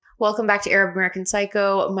Welcome back to Arab American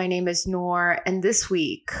Psycho. My name is Noor, and this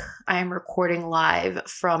week I am recording live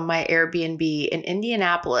from my Airbnb in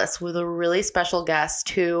Indianapolis with a really special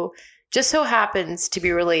guest who just so happens to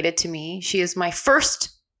be related to me. She is my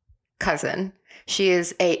first cousin. She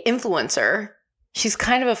is a influencer. She's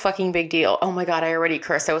kind of a fucking big deal. Oh my God, I already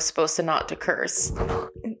cursed. I was supposed to not to curse.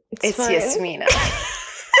 It's Yasmina.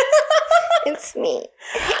 It's me.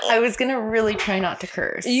 I was going to really try not to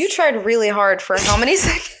curse. You tried really hard for how many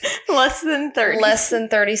seconds? Less than 30. Less than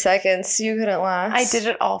 30 seconds. You couldn't last. I did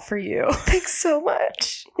it all for you. Thanks so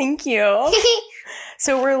much. Thank you.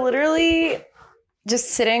 So we're literally just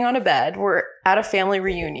sitting on a bed. We're at a family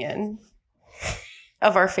reunion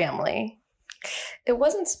of our family. It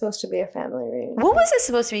wasn't supposed to be a family reunion. What was it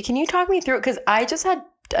supposed to be? Can you talk me through it? Because I just had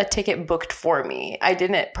a ticket booked for me. I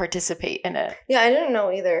didn't participate in it. Yeah, I didn't know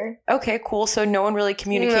either. Okay, cool. So no one really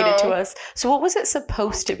communicated to us. So what was it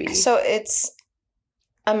supposed to be? So it's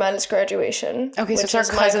Amanda's graduation. Okay, so it's our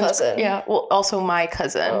cousin. Yeah, well, also my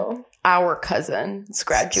cousin. Our cousin's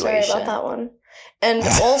graduation. Sorry about that one. And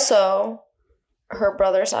also her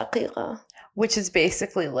brother's aqiqah. Which is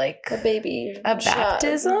basically like a baby. A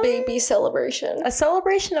baptism? Baby celebration. A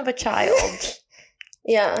celebration of a child.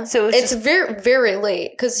 Yeah. So it's very, very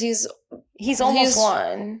late because he's almost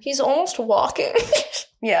one. He's almost walking.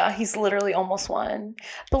 Yeah, he's literally almost one.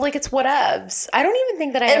 But like, it's whatevs. I don't even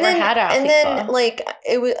think that I ever had aqiqah. And then like,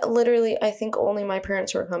 it was literally, I think only my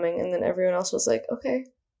parents were coming and then everyone else was like, okay.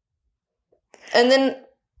 And then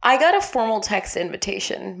I got a formal text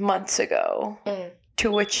invitation months ago.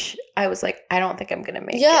 To which I was like, I don't think I'm going to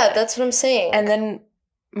make it. Yeah, that's what I'm saying. And then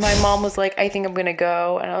my mom was like, I think I'm going to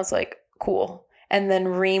go. And I was like, cool. And then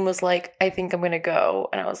Reem was like, I think I'm going to go.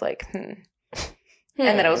 And I was like, And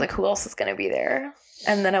then I was like, who else is going to be there?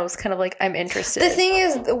 And then I was kind of like, I'm interested. The thing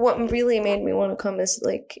is, what really made me want to come is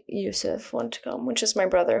like Yusuf wanted to come, which is my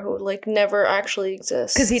brother who like never actually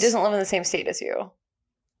exists. Because he doesn't live in the same state as you.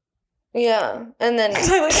 Yeah. And then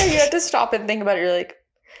I like how you had to stop and think about it. You're like,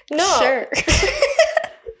 no. Sure.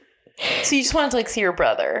 So you just wanted to like see your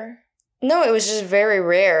brother? No, it was just very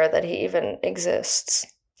rare that he even exists.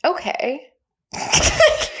 Okay.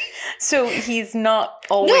 So he's not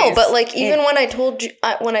always. No, but like even when I told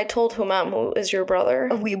Humam, who is your brother,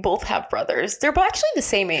 we both have brothers. They're actually the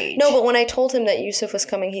same age. No, but when I told him that Yusuf was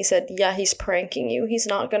coming, he said, "Yeah, he's pranking you. He's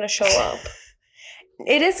not gonna show up."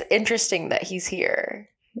 It is interesting that he's here.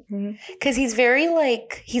 Because he's very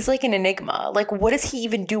like, he's like an enigma. Like, what does he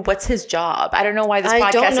even do? What's his job? I don't know why this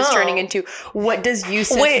podcast is turning into what does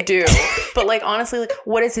Yusuf do? But like, honestly, like,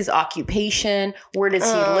 what is his occupation? Where does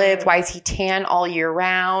he live? Why is he tan all year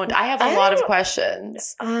round? I have a lot of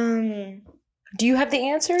questions. Do you have the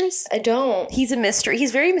answers? I don't. He's a mystery.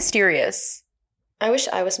 He's very mysterious. I wish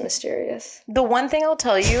I was mysterious. The one thing I'll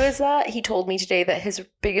tell you is that he told me today that his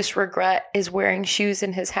biggest regret is wearing shoes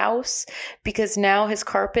in his house because now his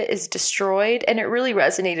carpet is destroyed. And it really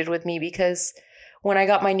resonated with me because when I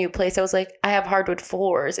got my new place, I was like, I have hardwood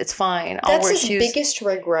floors. It's fine. I'll wear shoes. That's his biggest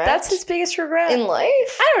regret? That's his biggest regret. In life?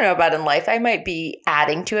 I don't know about in life. I might be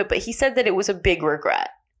adding to it, but he said that it was a big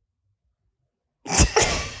regret.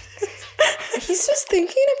 He's just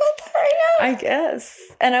thinking about that right now? I guess.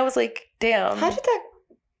 And I was like, damn. How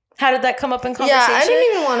did that come up in conversation? Yeah, I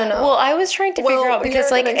didn't even want to know. Well, I was trying to figure out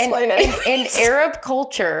because like in Arab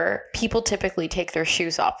culture, people typically take their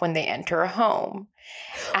shoes off when they enter a home.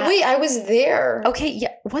 Wait, I was there. Okay,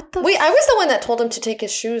 yeah. What the? Wait, I was the one that told him to take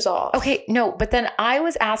his shoes off. Okay, no, but then I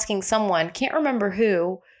was asking someone, can't remember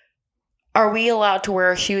who, are we allowed to wear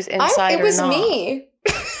our shoes inside or not? It was me.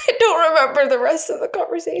 I don't remember the rest of the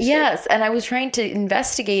conversation. Yes, and I was trying to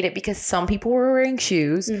investigate it because some people were wearing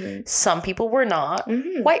shoes, some people were not.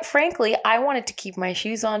 Quite frankly, I wanted to keep my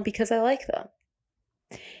shoes on because I like them.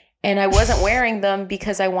 And I wasn't wearing them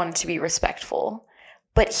because I wanted to be respectful.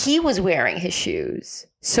 But he was wearing his shoes,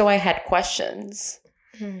 so I had questions.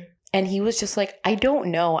 And he was just like, I don't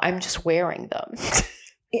know, I'm just wearing them.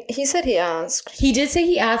 He said he asked. He did say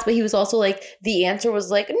he asked, but he was also like, the answer was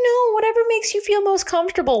like, no, whatever makes you feel most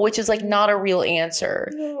comfortable, which is like not a real answer.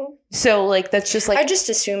 No. So like, that's just like. I just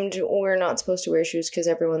assumed we're not supposed to wear shoes because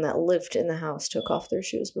everyone that lived in the house took off their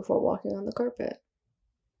shoes before walking on the carpet.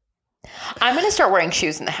 I'm going to start wearing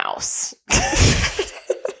shoes in the house.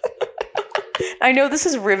 I know this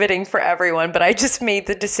is riveting for everyone, but I just made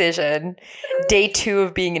the decision. Day 2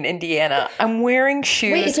 of being in Indiana. I'm wearing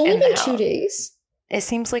shoes. Wait, it's only been 2 days? It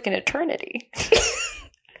seems like an eternity.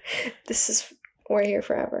 We're here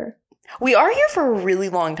forever. We are here for a really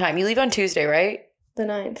long time. You leave on Tuesday, right? The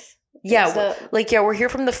 9th. Yeah, we're here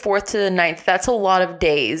from the 4th to the 9th. That's a lot of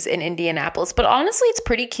days in Indianapolis. But honestly, it's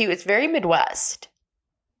pretty cute. It's very Midwest.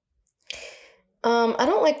 I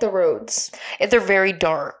don't like the roads. If they're very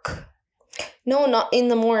dark. No, not in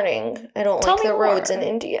the morning. I don't Tell like me the roads more. in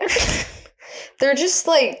India. They're just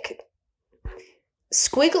like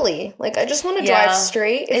squiggly. Like I just want to Yeah. drive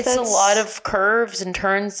straight. If It's a that's- lot of curves and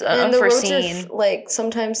turns, and the roads unforeseen. are like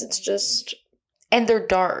sometimes it's just And they're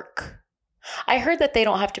dark. I heard that they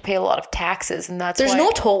don't have to pay a lot of taxes, and that's there's why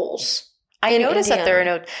no tolls. I in noticed that there are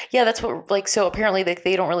Indiana. no. Yeah, that's what. Like, so apparently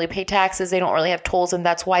they don't really pay taxes. They don't really have tolls, and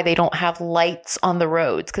that's why they don't have lights on the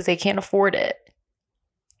roads because they can't afford it.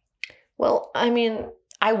 Well, I mean,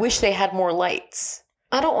 I wish they had more lights.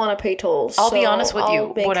 I don't want to pay tolls. I'll be so honest with I'll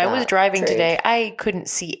you. make When I was that driving trade. today, I couldn't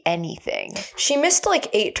see anything. She missed like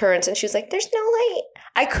 8 turns and she was like, "There's no light."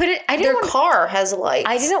 I couldn't. I Their didn't. car has lights.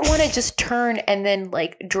 I didn't want to just turn and then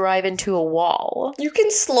like drive into a wall. You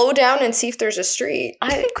can slow down and see if there's a street.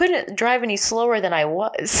 I couldn't drive any slower than I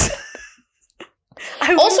was.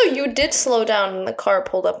 I Also, you did slow down and the car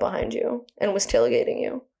pulled up behind you and was tailgating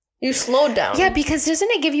you. You slowed down. yeah, because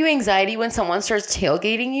doesn't it give you anxiety when someone starts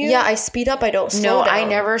tailgating you? Yeah, I speed up. I don't slow No, down. I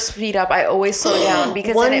never speed up. I always slow down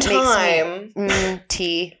because One then it time, makes me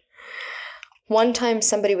tea. one time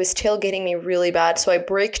somebody was tailgating me really bad, so I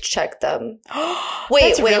brake checked them.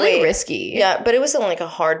 Wait, wait, really wait. risky. Yeah, but it wasn't like a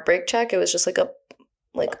hard brake check. It was just like a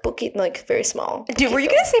bookie, like very small. Dude, were you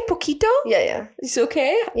Poquito. gonna say poquito? Yeah, yeah. It's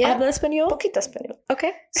okay. Yeah. Habla español. Poquito español.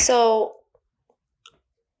 Okay. So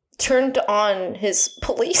turned on his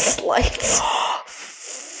police lights.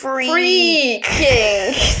 Freaking.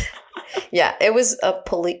 Freaking. Yeah, it was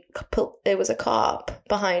it was a cop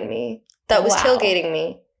behind me that was Wow. tailgating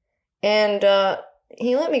me. And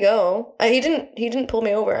he let me go. He didn't pull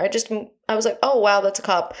me over. I was like, "Oh, wow, that's a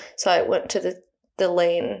cop." So I went to the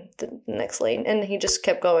next lane, and he just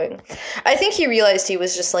kept going. I think he realized he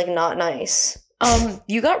was just like not nice.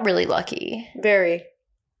 You got really lucky. Very.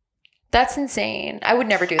 That's insane. I would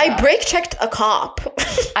never do that. I brake checked a cop.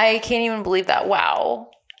 I can't even believe that. Wow.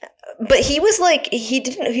 But he was like,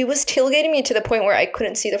 he was tailgating me to the point where I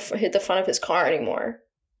couldn't see the front of his car anymore.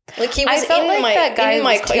 Like he was I felt in like my that guy in who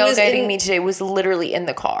my was car. He was tailgating in- me today was literally in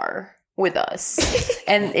the car with us.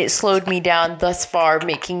 And it slowed me down thus far,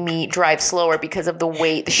 making me drive slower because of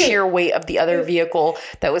the sheer weight of the other vehicle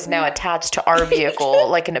that was now attached to our vehicle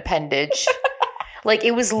like an appendage. Like,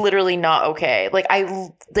 it was literally not okay. Like,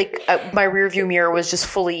 my rear view mirror was just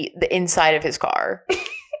fully the inside of his car.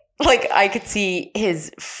 Like, I could see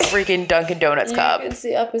his freaking Dunkin' Donuts cup. You could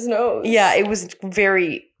see up his nose. Yeah, it was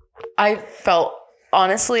very... I felt...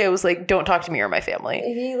 Honestly, I was like, don't talk to me or my family.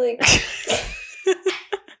 He like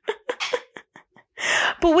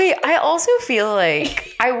But wait, I also feel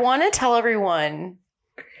like I want to tell everyone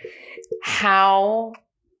how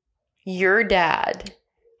your dad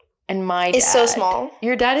and my dad... is so small.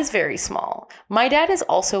 Your dad is very small. My dad is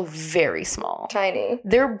also very small. Tiny.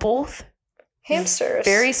 They're both Hamsters.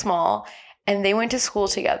 very small, and they went to school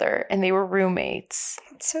together, and they were roommates.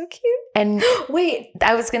 That's so cute. And Wait.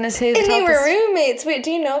 I was going to say... And they were roommates. Wait,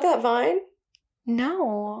 do you know that Vine?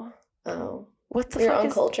 No. Oh. What the You're fuck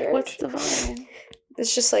uncultured. What's the Vine?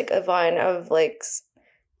 It's just like a Vine of like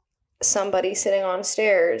somebody sitting on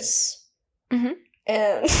stairs. Mhm.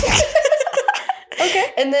 And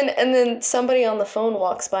Okay. and then somebody on the phone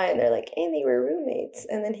walks by and they're like, "And they were roommates."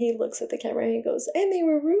 And then he looks at the camera and he goes, "And they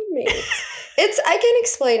were roommates." I can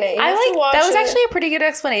explain it. You I have to like watch that was it. actually a pretty good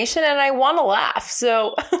explanation, and I want to laugh.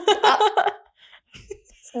 So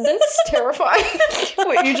That's terrifying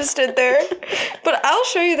what you just did there. But I'll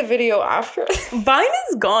show you the video after. Vine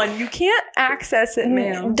is gone. You can't access it,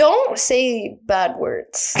 ma'am. Don't say bad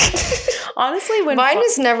words. Honestly, when Vine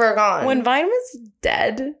is never gone. when Vine was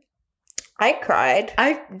dead, I cried.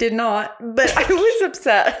 I did not, but I was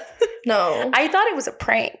upset. No. I thought it was a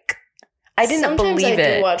prank. I didn't Sometimes believe I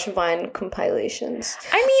it. do watch Vine compilations.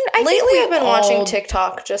 I mean, I think Lately, we I've been all watching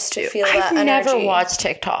TikTok just to feel that I've energy. never watched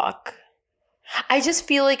TikTok. I just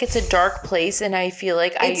feel like it's a dark place, and I feel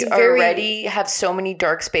like It's I very- already have so many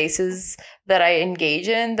dark spaces that I engage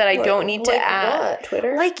in that I don't need to like add. What?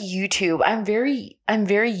 Twitter? Like YouTube. I'm very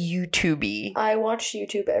YouTubey. I watch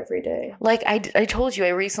YouTube every day. Like I told you, I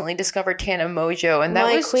recently discovered Tana Mojo, and that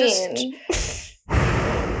My was queen.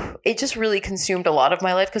 it just really consumed a lot of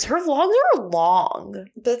my life because her vlogs are long.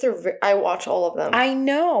 But I watch all of them. I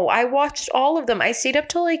know. I watched all of them. I stayed up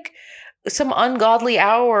till like some ungodly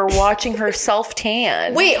hour watching her self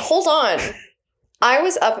tan. Wait, hold on. I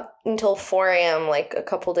was up until 4 a.m. like a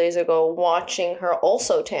couple days ago watching her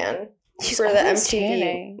also tan She's for the always MTV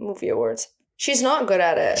tanning. Movie Awards. She's not good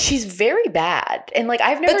at it. She's very bad, and like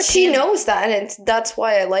I've never. But she tanned- knows that, and that's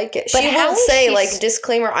why I like it. But She how will is say, she like, s-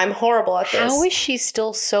 disclaimer, I'm horrible at this. How is she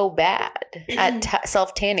still so bad at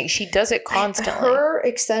self tanning? She does it constantly. Her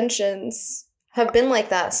extensions have been like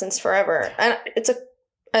that since forever. And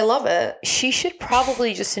I love it. She should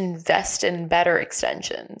probably just invest in better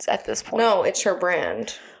extensions at this point. No, it's her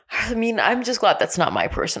brand. I mean, I'm just glad that's not my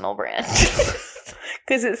personal brand.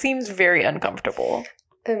 Because it seems very uncomfortable.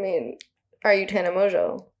 I mean, are you Tana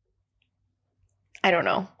Mojo? I don't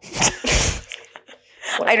know.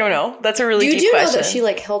 I don't know. That's a really deep question. You do know that she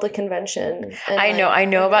like held a convention. And, I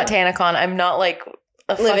know about TanaCon. I'm not like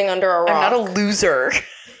living under a rock. I'm not a loser.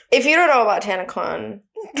 If you don't know about TanaCon,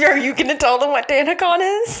 are you going to tell them what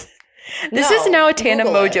TanaCon is? This is now a Tana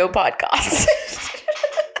Mojo podcast.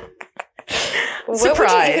 What would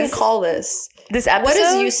you even call this? This episode? What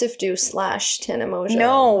does Yusuf do / Tana Mojo?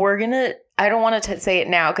 No, I don't want to say it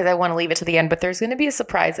now because I want to leave it to the end, but there's going to be a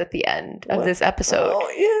surprise at the end of this episode. Oh,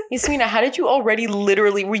 yeah. Yasmina, how did you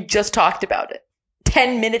we just talked about it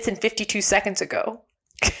 10 minutes and 52 seconds ago.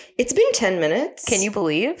 It's been 10 minutes. Can you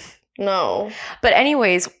believe? No. But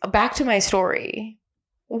anyways, back to my story.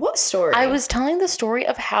 What story? I was telling the story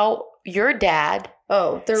of how your dad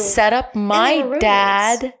set up my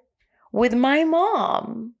dad with my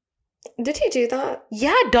mom. Did he do that?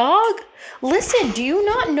 Yeah, dog. Listen, do you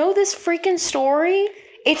not know this freaking story?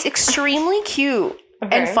 It's extremely cute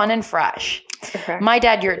and fun and fresh. Okay. My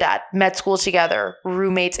dad, your dad, med school together,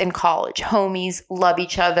 roommates in college, homies, love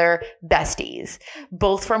each other, besties,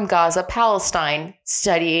 both from Gaza, Palestine,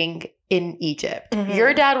 studying in Egypt. Mm-hmm.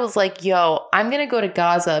 Your dad was like, yo, I'm going to go to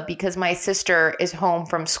Gaza because my sister is home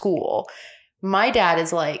from school. My dad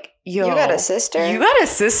is like, yo. You got a sister? You got a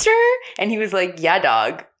sister? And he was like, yeah,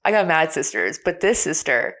 dog. I got mad sisters, but this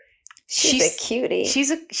sister, she's a cutie.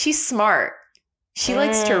 She's smart. She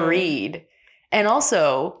likes to read. And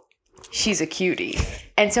also, she's a cutie.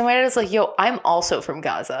 And so my dad was like, yo, I'm also from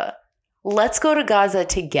Gaza. Let's go to Gaza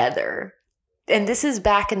together. And this is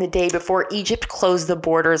back in the day before Egypt closed the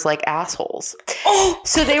borders like assholes. Oh!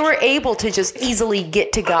 So they were able to just easily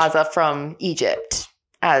get to Gaza from Egypt,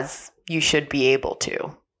 as you should be able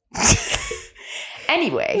to.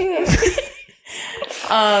 Anyway.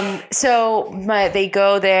 So they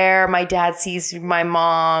go there. My dad sees my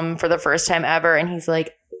mom for the first time ever. And he's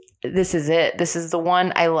like, this is it. This is the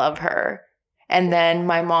one. I love her. And then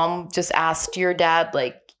my mom just asked your dad,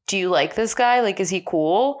 like, do you like this guy? Like, is he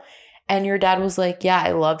cool? And your dad was like, yeah,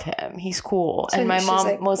 I love him. He's cool. So and my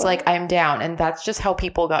mom was like, I'm down. And that's just how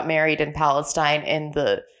people got married in Palestine in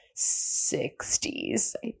the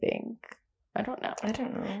 60s, I think. I don't know.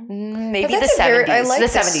 Maybe the 70s. I like the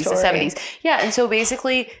this 70s. story. The 70s. Yeah. And so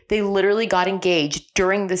basically, they literally got engaged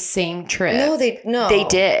during the same trip. No. They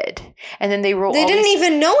did. And then they wrote. They didn't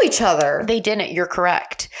even know each other. They didn't. You're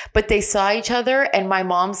correct. But they saw each other. And my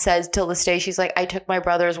mom says till this day, she's like, I took my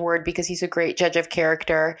brother's word because he's a great judge of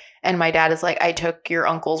character. And my dad is like, I took your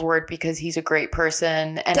uncle's word because he's a great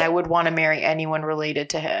person. And I would want to marry anyone related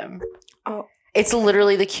to him. Oh. It's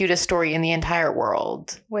literally the cutest story in the entire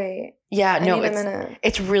world. Wait. Yeah, no,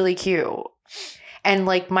 it's really cute. And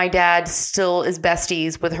like my dad still is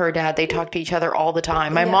besties with her dad. They talk to each other all the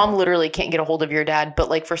time. My mom literally can't get a hold of your dad, but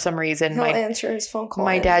like for some reason he'll answer his phone call.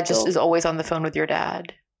 My dad just is always on the phone with your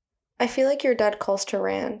dad. I feel like your dad calls to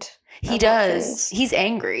rant. He does. Things. He's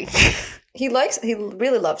angry. He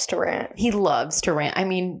really loves to rant. He loves to rant. I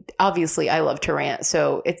mean, obviously I love to rant,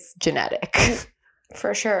 so it's genetic.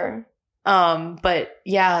 For sure. But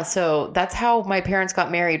yeah, so that's how my parents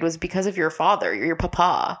got married, was because of your father, your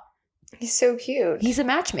papa. He's so cute. He's a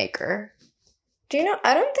matchmaker. Do you know,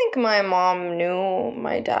 I don't think my mom knew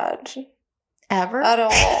my dad. Ever? At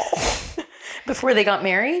all. Before they got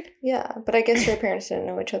married? Yeah, but I guess your parents didn't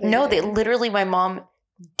know each other. No, either. they literally, my mom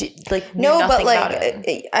did, like, knew nothing about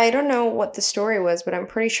it. I don't know what the story was, but I'm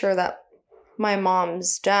pretty sure that my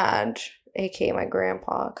mom's dad, aka my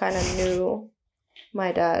grandpa, kind of knew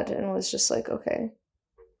my dad and was just like, okay.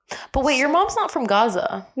 But wait, your mom's not from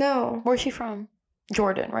Gaza. No. Where's she from?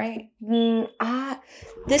 Jordan, right?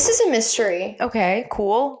 This is a mystery. Okay,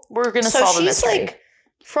 cool. We're going to solve a mystery. So she's like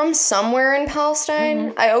from somewhere in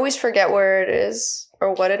Palestine. Mm-hmm. I always forget where it is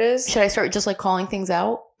or what it is. Should I start just like calling things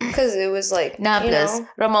out? Because it was like Nablus,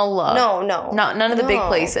 Ramallah. No. None of the big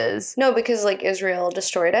places. No, because like Israel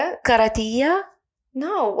destroyed it. Karatia?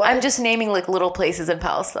 No. What? I'm just naming like little places in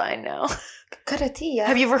Palestine now. Karatia.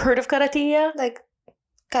 Have you ever heard of Karatia? Like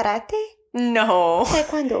karate? No.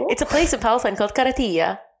 Taekwondo? It's a place in Palestine called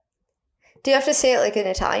Karatia. Do you have to say it like an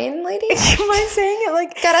Italian lady? Am I saying it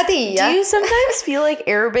like Karatia? Do you sometimes feel like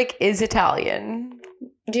Arabic is Italian?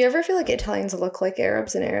 Do you ever feel like Italians look like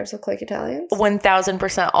Arabs and Arabs look like Italians?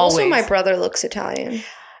 1000% always. Also, my brother looks Italian.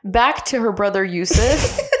 Back to her brother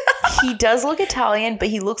Yusuf. He does look Italian, but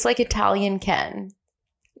he looks like Italian Ken.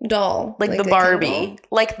 Doll. Like the Barbie.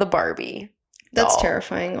 Like the Barbie. That's doll.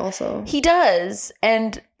 terrifying also. He does.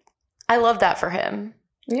 And I love that for him.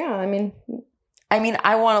 Yeah, I mean,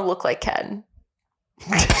 I want to look like Ken.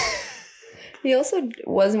 he also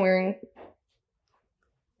was wearing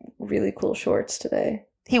really cool shorts today.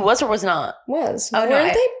 He was or was not? Was. Oh, no.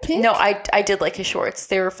 Weren't they pink? No, I did like his shorts.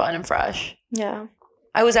 They were fun and fresh. Yeah.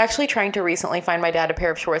 I was actually trying to recently find my dad a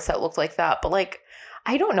pair of shorts that looked like that. But, like,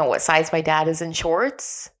 I don't know what size my dad is in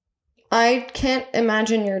shorts. I can't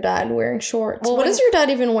imagine your dad wearing shorts. Well, what does your dad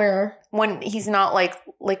even wear? When he's not,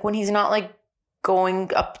 when he's not, like,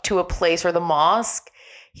 going up to a place or the mosque,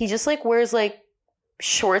 he just, like, wears, like,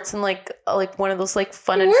 shorts and, like one of those, like,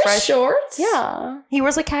 fun He and wears fresh. shorts? Yeah. He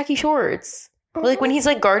wears, like, khaki shorts. Like, when he's,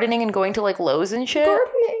 like, gardening and going to, like, Lowe's and shit.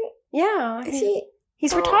 Gardening. Yeah. Is he?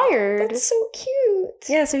 He's retired. That's so cute.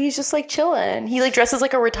 Yeah, so he's just, like, chilling. He, like, dresses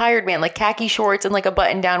like a retired man, like khaki shorts and, like, a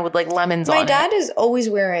button down with, like, lemons on it. My dad is always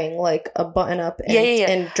wearing, like, a button-up and,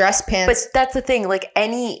 and dress pants. But that's the thing. Like,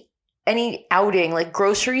 any outing, like,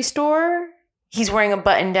 grocery store, he's wearing a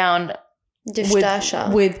button down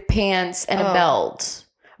with pants and a belt.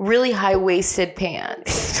 Really high-waisted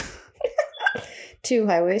pants. Too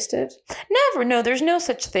high-waisted? Never. No, there's no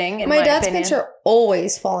such thing, in my dad's opinion. pants are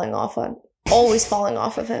always falling off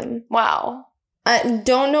of him. Wow. I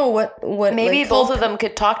don't know what Maybe like, both of them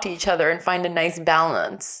could talk to each other and find a nice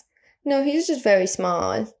balance. No, he's just very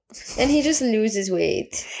small. And he just loses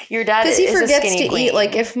weight. Your dad is because he a forgets skinny to queen. eat.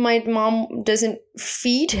 Like, if my mom doesn't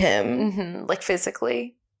feed him, like,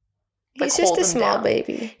 physically. he's Like, just hold a him small down.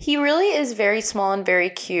 baby. He really is very small and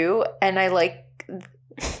very cute, and I like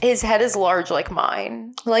his head is large like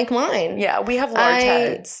mine. Like mine. Yeah, we have large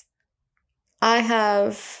heads. I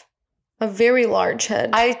have a very large head.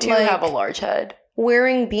 I do Like, have a large head.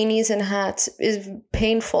 Wearing beanies and hats is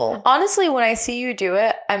painful. Honestly, when I see you do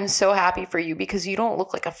it, I'm so happy for you because you don't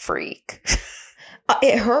look like a freak.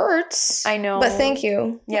 It hurts. I know. But thank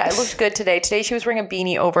you. Yeah, it looked good today. Today she was wearing a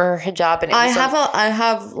beanie over her hijab, and it I was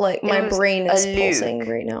have like my was brain is a pulsing Luke.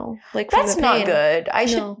 right now. Like, from That's the not pain. good.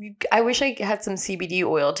 No. I wish I had some CBD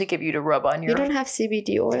oil to give you to rub on your. You don't have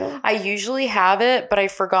CBD oil? I usually have it, but I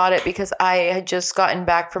forgot it because I had just gotten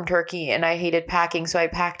back from Turkey and I hated packing, so I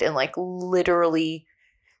packed in like literally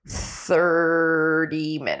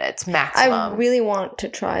 30 minutes maximum. I really want to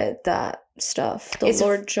try that stuff. The It's-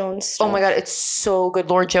 Lord Jones stuff. Oh my god, it's so good.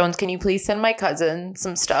 Lord Jones, can you please send my cousin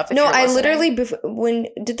some stuff? if No, you're I listening? literally when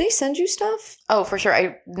did they send you stuff? Oh, for sure.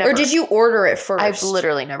 I never. Or did you order it first? I've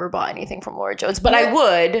literally never bought anything from Lord Jones, but I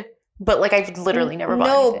would. But like, I've literally never bought.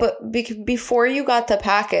 No, anything. but before you got the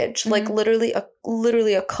package, like Mhm.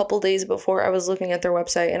 literally a couple days before, I was looking at their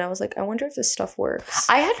website and I was like, I wonder if this stuff works.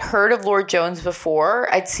 I had heard of Lord Jones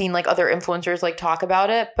before. I'd seen like other influencers like talk about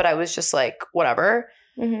it, but I was just like, whatever.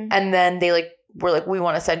 Mm-hmm. And then they like were like, we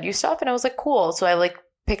want to send you stuff, and I was like, cool. So I like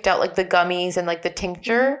picked out like the gummies and like the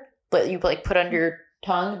tincture that you like put under your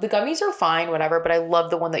tongue. The gummies are fine, whatever, but I love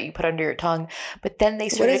the one that you put under your tongue. But then they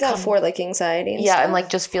What started is that for? Like anxiety? And yeah, stuff? and like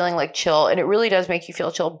just feeling like chill, and it really does make you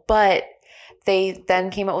feel chill. But they then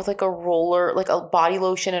came out with like a roller, like a body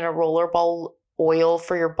lotion and a rollerball oil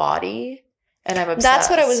for your body, and I'm obsessed. That's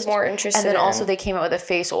what I was more interested And then in. also they came out with a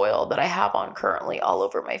face oil that I have on currently all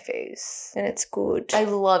over my face. And it's good. I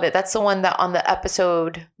love it. That's the one that on the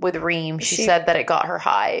episode with Reem, she said that it got her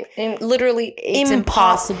high. And literally It's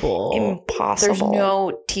impossible. Impossible. There's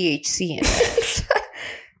no THC in it.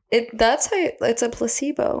 It's a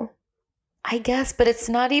placebo. I guess, but it's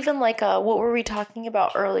not even like what were we talking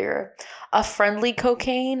about earlier? A friendly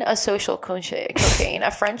cocaine, a social cocaine, a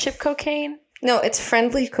friendship cocaine? No, it's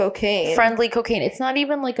friendly cocaine. Friendly cocaine. It's not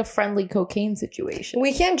even like a friendly cocaine situation.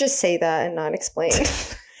 We can't just say that and not explain.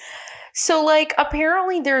 So, like,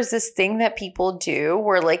 apparently there's this thing that people do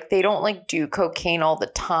where, like, they don't, like, do cocaine all the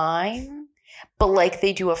time, but, like,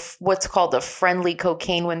 they do what's called a friendly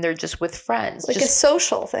cocaine when they're just with friends. Like a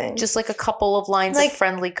social thing. Just, like, a couple of lines Like- of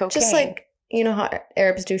friendly cocaine. Just like, you know how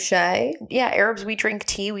Arabs do shay? Yeah, Arabs, we drink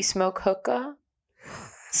tea, we smoke hookah.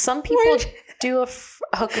 Some people do a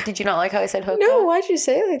hookah. Did you not like how I said hookah? No, why'd you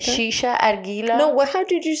say it like that? Shisha, argila. No, how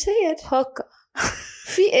did you say it? Hookah.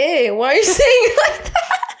 Why are you saying it like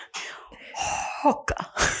that? Hookah.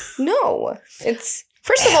 No. It's,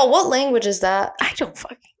 first of all, what language is that?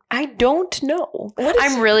 I don't know. What is-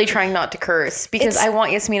 I'm really trying not to curse because It's- I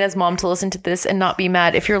want Yasmina's mom to listen to this and not be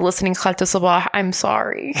mad. If you're listening, Khalta Sabah, I'm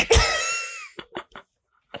sorry.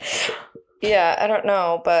 Yeah, I don't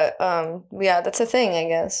know, but yeah, that's a thing, I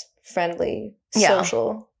guess. Friendly,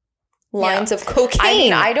 social lines of cocaine. I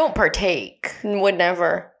mean, I don't partake, would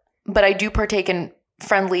never. but I do partake in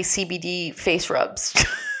friendly CBD face rubs.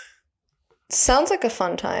 Sounds like a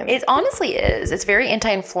fun time. It honestly is. It's very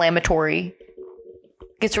anti-inflammatory.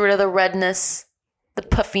 Gets rid of the redness. the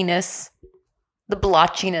puffiness, the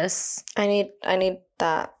blotchiness. I need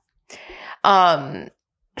that.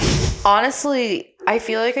 Honestly, I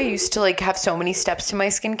feel like I used to like have so many steps to my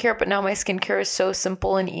skincare, but now my skincare is so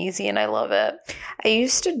simple and easy and I love it. I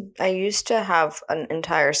used to have an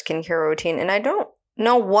entire skincare routine, and I don't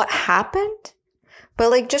know what happened, but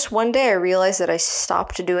like just one day I realized that I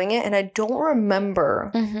stopped doing it, and I don't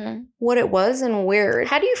remember what it was and where.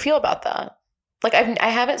 How do you feel about that? Like I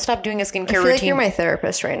haven't stopped doing a skincare I feel routine. like you're my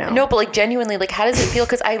therapist right now. No, but like genuinely, like how does it feel?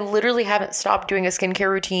 Because I literally haven't stopped doing a skincare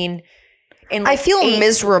routine in like I feel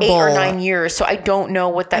miserable. 8 or 9 years, so I don't know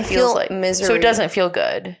what that feels like. Misery. So it doesn't feel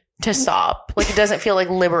good to stop. Like it doesn't feel like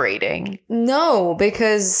liberating. No,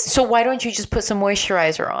 because So why don't you just put some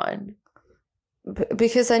moisturizer on?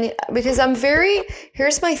 because I'm very.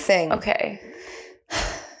 Here's my thing. Okay.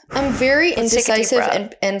 I'm very Let's take a deep indecisive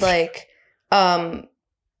breath. and like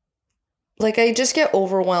I just get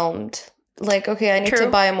overwhelmed. Like, okay, I need True. to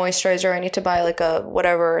buy a moisturizer. I need to buy like a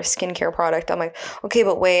whatever skincare product. I'm like, okay,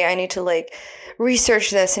 but wait, I need to like research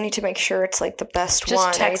this. I need to make sure it's like the best Just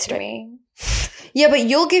one. text I need to- me. Yeah, but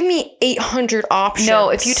you'll give me 800 options. No,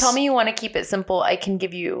 if you tell me you want to keep it simple, I can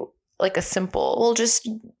give you like a simple. we'll just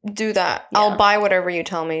do that. Yeah. I'll buy whatever you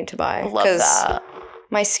tell me to buy. Love 'cause that.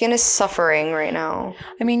 My skin is suffering right now.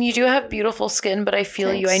 I mean, you do have beautiful skin, but I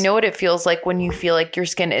feel you. I Thanks. know what it feels like when you feel like your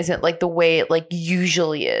skin isn't like the way it like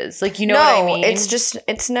usually is. Like, you know what I mean?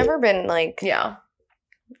 It's never been like, Yeah.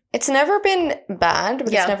 it's never been bad,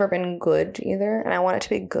 but Yeah. it's never been good either. And I want it to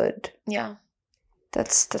be good. Yeah.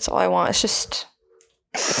 That's all I want. It's just,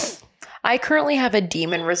 I currently have a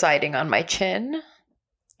demon residing on my chin.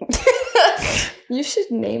 you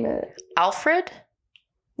should name it. Alfred?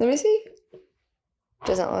 Let me see.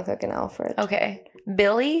 Doesn't look like an Alfred. Okay.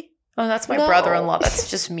 Billy? Oh, that's my No. brother-in-law. That's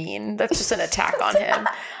just mean. That's just an attack on him.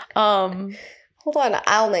 Hold on,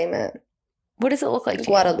 I'll name it. What does it look like to you?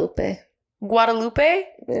 Guadalupe. Guadalupe?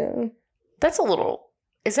 Yeah. That's a little...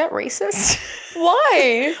 Is that racist?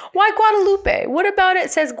 Why? Why Guadalupe? What about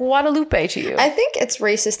it says Guadalupe to you? I think it's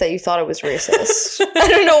racist that you thought it was racist. I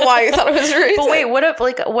don't know why you thought it was racist. But wait, what if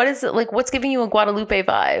like what is it like? What's giving you a Guadalupe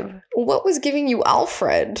vibe? What was giving you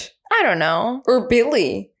Alfred I don't know. or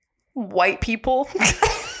Billy? White people.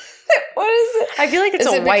 What is it? I feel like it's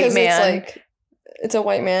Is a it white because man. It's a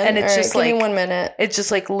white man, And it's All right, just give me like- 1 minute. It's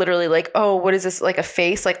just like literally like, oh, what is this? Like a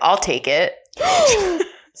face? Like I'll take it.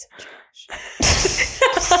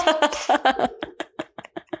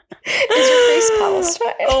 Is your face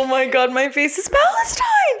Palestine? Oh my god, my face is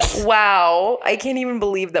Palestine. Wow, I can't even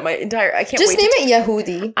believe that I can't Just wait. name it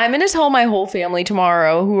Yehudi. I'm gonna tell my whole family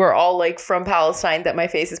tomorrow, who are all like from Palestine, that my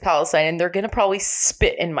face is Palestine, and they're gonna probably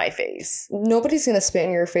spit in my face. Nobody's gonna spit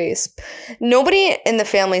in your face. Nobody in the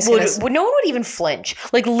family's gonna. No one would even flinch.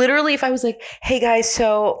 Like literally, if I was like, "Hey guys,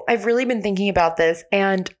 so I've really been thinking about this,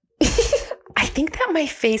 and I think that my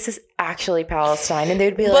face is actually Palestine," and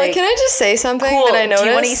they'd be But like, can I just say something "Cool. that I noticed? Do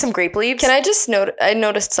you want to eat some grape leaves?" Can I just note? I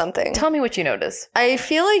noticed something. Tell me what you notice. I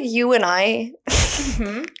feel like you and I,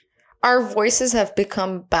 our voices have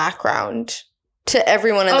become background to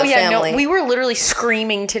everyone in the family. no, we were literally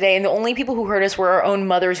screaming today, and the only people who heard us were our own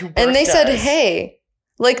mothers who birthed and they said, us. "Hey."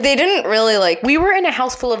 Like, they didn't really, like... We were in a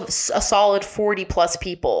house full of a solid 40 plus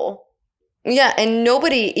people. Yeah, and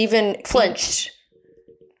nobody even... Flinched.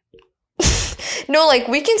 No, like,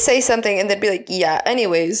 we can say something and they'd be like, yeah,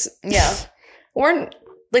 anyways. Yeah. We're...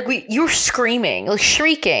 Like, you were screaming, like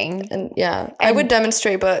shrieking. And yeah, I would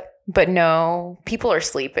demonstrate, but But no, people are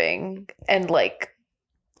sleeping. And like...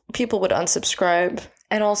 people would unsubscribe.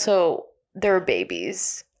 And also, there are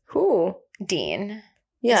babies. Who? Dean.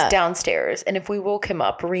 Yeah. Is downstairs. And if we woke him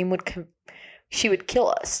up, Reem would she would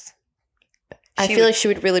kill us. I feel like she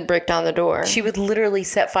would really break down the door. She would literally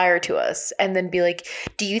set fire to us and then be like,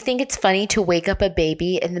 "Do you think it's funny to wake up a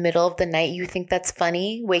baby in the middle of the night? You think that's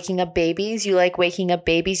funny? Waking up babies? You like waking up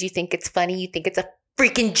babies? You think it's funny? You think it's a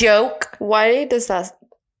freaking joke?" Why does that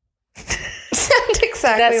sound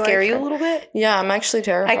exactly Did that scare like you her? a little bit? Yeah, I'm actually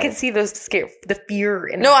terrified. I could see the fear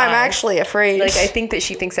in No, her I'm eyes. actually afraid. Like, I think that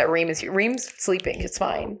she thinks that Reem's sleeping. It's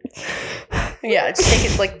fine. Yeah, just take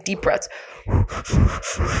it like deep breaths.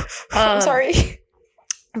 I'm sorry.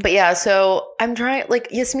 But yeah, so I'm trying, like,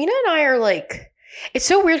 Yasmina and I are like, it's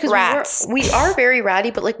so weird because Rats. we are very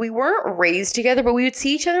ratty, but like we weren't raised together, but we would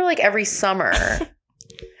see each other like every summer.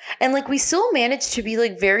 And like we still managed to be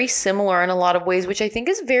like very similar in a lot of ways, which I think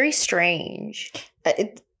is very strange.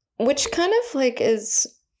 Which kind of like is...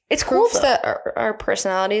 It's cool proves that our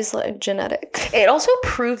personalities like genetic. It also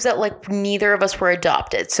proves that like neither of us were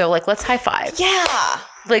adopted. So like let's high five. Yeah.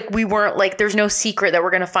 Like, we weren't, like, there's no secret that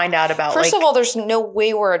we're going to find out about. First like, of all, there's no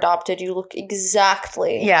way we're adopted. You look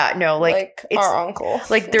exactly yeah, no, like it's, our uncle.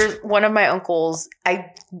 Like, there's one of my uncles,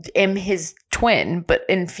 I am his twin, but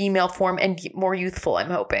in female form and more youthful,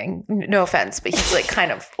 I'm hoping. No offense, but he's, like,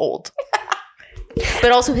 kind of old.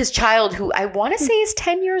 But also his child, who I want to say is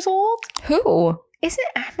 10 years old. Who? Isn't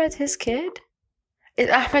Ahmed his kid? Is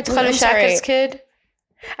Ahmed I'm Khalil sorry. Shakir's kid?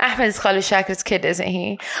 Ahmed is Khalil Shakir's kid, isn't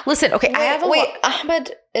he? Listen, okay, I have a wait.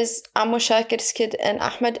 Ahmed is Ammo Shakir's kid, and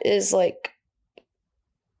Ahmed is like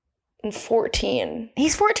 14.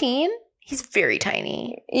 He's 14. He's very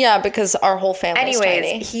tiny. Yeah, because our whole family's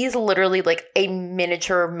Anyways, tiny. he's literally like a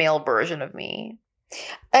miniature male version of me.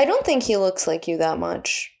 I don't think he looks like you that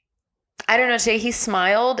much. I don't know, today he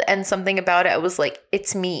smiled and something about it, I was like,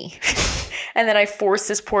 it's me. And then I forced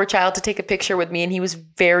this poor child to take a picture with me, and he was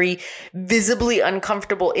very visibly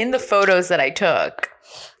uncomfortable in the photos that I took.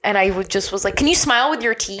 And I just was like, can you smile with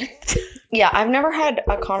your teeth? Yeah, I've never had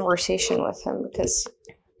a conversation with him because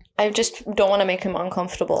I just don't want to make him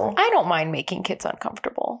uncomfortable. I don't mind making kids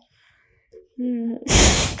uncomfortable. Mm.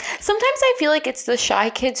 Sometimes I feel like it's the shy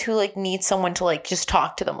kids who like need someone to like just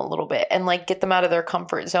talk to them a little bit and like get them out of their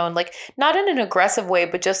comfort zone. Like, not in an aggressive way,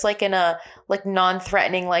 but just like in a like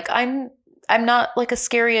non-threatening, like I'm not like a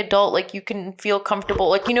scary adult. Like, you can feel comfortable.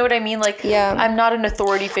 Like, you know what I mean? Like, Yeah. I'm not an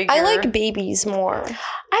authority figure. I like babies more.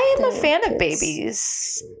 I am a than fan of kids.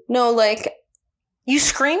 babies. No, like, You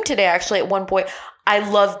screamed today, actually, at one point. I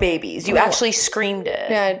love babies. You No. actually screamed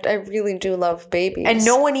it. yeah, I really do love babies. And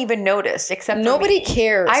no one even noticed except for Nobody me.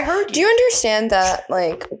 cares. I heard Do you understand that,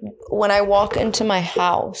 like, when I walk into my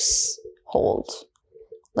household,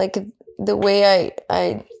 like, the way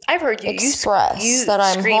I I've heard you. express you that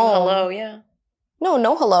I'm scream home. hello, yeah.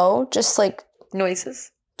 No hello, just, like,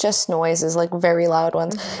 Noises. just noises, like, very loud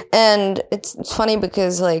ones. And it's funny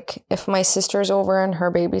because, like, if my sister's over and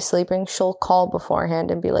her baby's sleeping, she'll call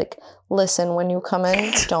beforehand and be like, listen, when you come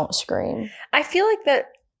in, don't scream. I feel like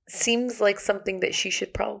that seems like something that she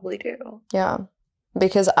should probably do. Yeah.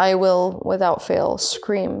 Because I will, without fail,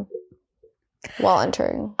 scream while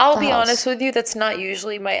entering I'll the be house. honest with you, that's not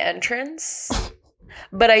usually my entrance.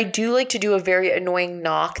 But I do like to do a very annoying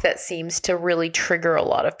knock that seems to really trigger a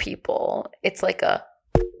lot of people. It's like a...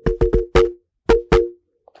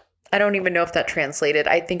 I don't even know if that translated.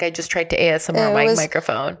 I think I just tried to ASMR my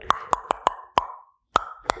microphone.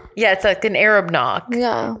 Yeah, it's like an Arab knock.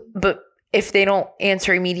 Yeah. But if they don't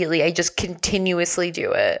answer immediately, I just continuously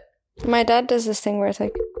do it. My dad does this thing where it's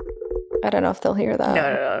like, I don't know if they'll hear that.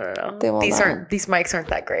 No. They will These not. These mics aren't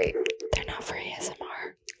that great. They're not for ASMR.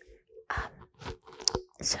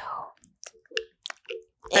 So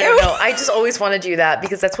I don't know. I just always want to do that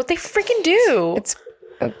because that's what they freaking do. It's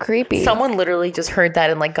creepy. Someone literally just heard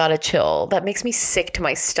that and like got a chill. That makes me sick to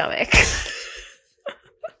my stomach.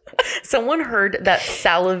 Someone heard that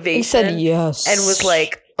salivation He said yes. and was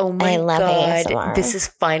like, oh my I love God, ASMR. this is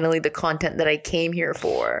finally the content that I came here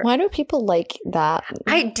for. Why do people like that?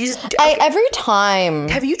 Every time.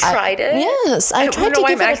 Have you tried it? Yes. I don't tried know to why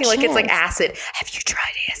give I'm it a acting like it's like chance. acid. Have you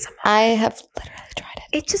tried ASMR? I have literally tried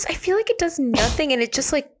it. I feel like it does nothing and it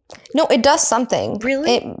just like, No, it does something.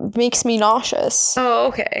 Really? It makes me nauseous. oh,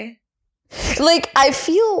 okay. Like, I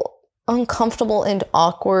feel uncomfortable and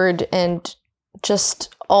awkward and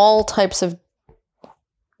just all types of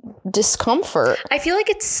discomfort. I feel like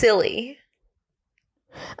it's silly.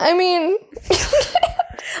 I mean,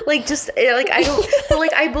 Like, just like I don't, but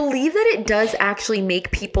like I believe that it does actually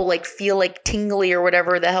make people like feel like tingly or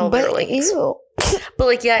whatever the hell they're but like. ew. But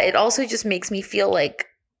like, yeah, it also just makes me feel like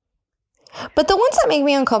But the ones that make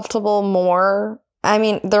me uncomfortable more, I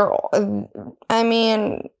mean,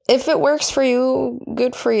 if it works for you,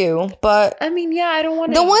 good for you. But I mean, yeah, I don't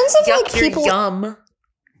want the ones of like your people, yum.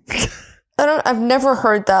 I've never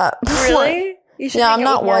heard that before. Really? You should Yeah, hang I'm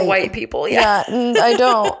out not with more white. white people. Yeah. Yeah, I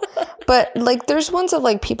don't. But like, there's ones of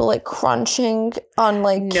like people like crunching on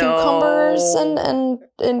like cucumbers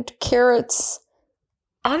and carrots.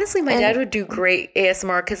 Honestly, my dad would do great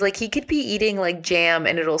ASMR because like he could be eating like jam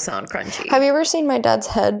and it'll sound crunchy. Have you ever seen my dad's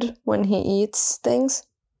head when he eats things?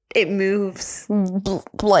 It moves.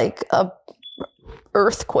 Like a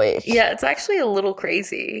earthquake. Yeah, it's actually a little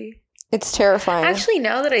crazy. It's terrifying. Actually,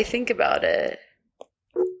 now that I think about it,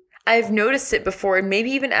 I've noticed it before and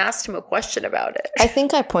maybe even asked him a question about it. I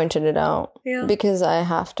think I pointed it out. Yeah. Because I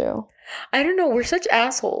have to. I don't know. We're such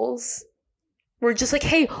assholes. We're just like,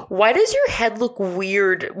 hey, why does your head look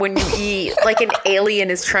weird when you eat like an alien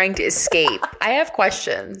is trying to escape? I have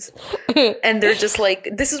questions. And they're just like,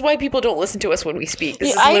 this is why people don't listen to us when we speak.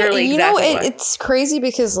 This is literally exactly why. It's crazy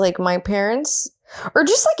because like my parents, Or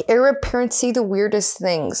just like Arab parents say the weirdest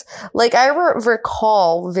things. Like I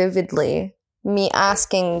recall vividly me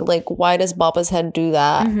asking like, why does Baba's head do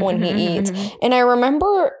that when he eats? And I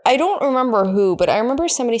don't remember who, but I remember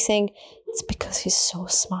somebody saying it's because he's so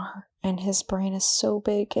smart and his brain is so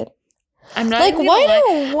big. And I'm not like, even why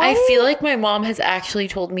gonna lie. why? I feel like my mom has actually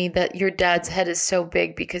told me that your dad's head is so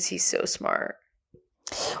big because he's so smart.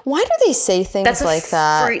 Why do they say things like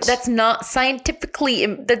that? That's not scientifically.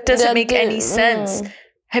 That doesn't make any sense.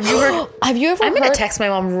 Have you heard? Have you ever? I'm gonna text my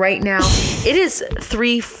mom right now. It is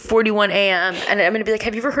 3:41 a.m. and I'm gonna be like,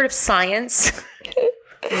 "Have you ever heard of science?"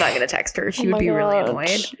 I'm not gonna text her. She would be really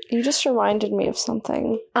annoyed. You just reminded me of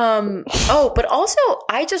something. Oh, but also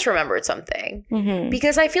I just remembered something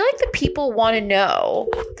because I feel like the people want to know.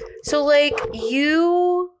 So, like,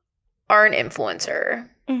 you are an influencer.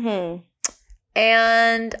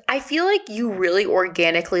 And I feel like you really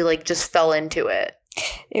organically, like, just fell into it.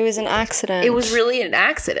 It was an accident. It was really an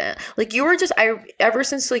accident. Like, you were just, ever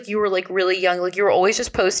since, like, you were, like, really young, like, you were always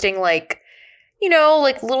just posting, like, you know,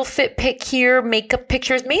 like, little fit pic here, makeup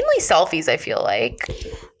pictures, mainly selfies, I feel like.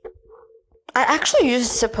 I actually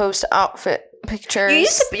used to post outfit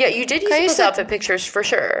pictures. You did use outfit pictures for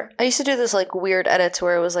sure. I used to do this, like, weird edits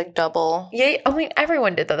where it was, like, double. Yeah, I mean,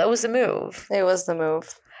 everyone did that. That was the move. It was the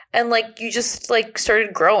move. And, like, you just, like,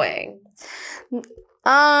 started growing.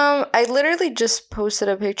 I literally just posted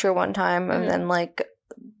a picture one time and then, like,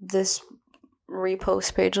 this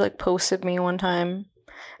repost page, like, posted me one time.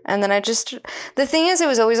 And then the thing is, it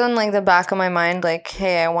was always on, like, the back of my mind, like,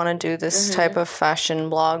 hey, I want to do this type of fashion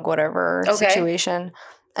blog, whatever situation.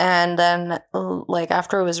 And then, like,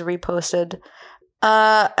 after it was reposted,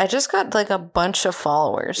 I just got, like, a bunch of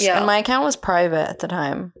followers. Yeah. And my account was private at the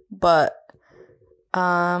time. But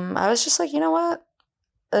I was just like, you know what?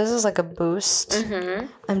 This is like a boost.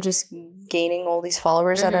 I'm just gaining all these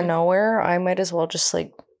followers out of nowhere. I might as well just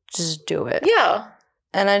do it. Yeah.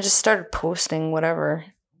 And I just started posting whatever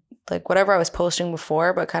I was posting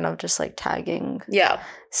before, but kind of just like tagging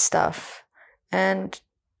stuff. And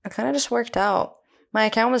it kind of just worked out. My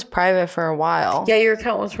account was private for a while. Yeah, your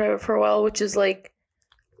account was private for a while, which is like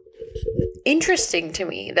interesting to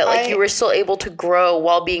me that like you were still able to grow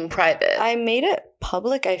while being private. I made it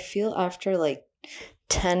public, I feel, after like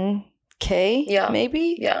 10K,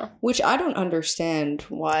 maybe. Yeah. Which I don't understand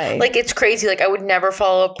why. Like, it's crazy. Like, I would never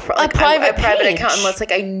follow a private account unless,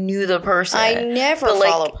 like, I knew the person. I never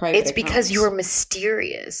follow private accounts. It's because you were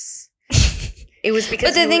mysterious. It was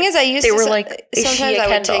because But the thing is, they were like, sometimes I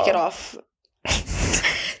would take it off.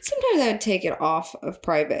 Sometimes I would take it off of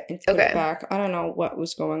private and put it back. I don't know what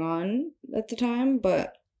was going on at the time,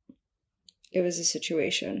 but it was a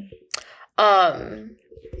situation. And,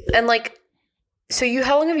 like, so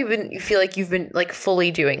how long have you feel like you've been, like,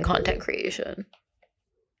 fully doing content creation?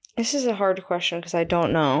 This is a hard question because I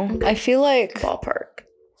don't know. Okay. I feel like... Ballpark.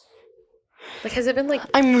 Like, has it been, like...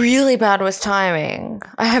 I'm really bad with timing.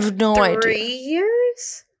 I have no idea. 3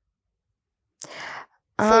 years?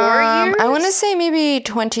 4 years? I want to say maybe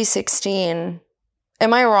 2016.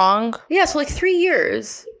 Am I wrong? Yeah, so, like, 3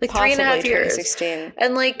 years. Like, possibly 3.5 years. 2016.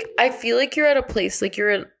 And, like, I feel like you're at a place, like, you're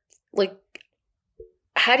at, like...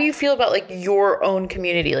 How do you feel about, like, your own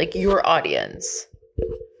community, like, your audience?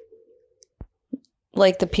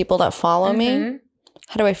 Like, the people that follow me?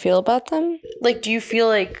 How do I feel about them? Like, do you feel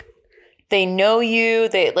like they know you?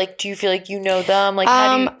 Do you feel like you know them? Like,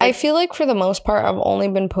 how do you... I feel like, for the most part, I've only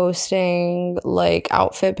been posting, like,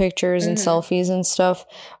 outfit pictures and selfies and stuff.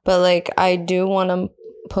 But, like, I do want to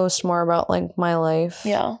post more about, like, my life.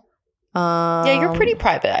 Yeah. Yeah, you're pretty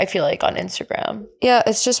private, I feel like, on Instagram. Yeah,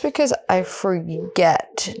 it's just because I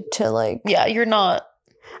forget to, like... Yeah, you're not...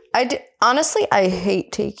 Honestly, I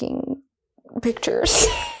hate taking pictures.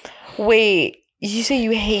 Wait, you say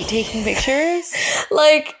you hate taking pictures?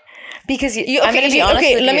 Like... Because I'm going to be honest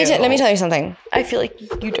with you. Let me tell you something. I feel like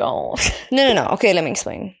you don't. No. Okay, let me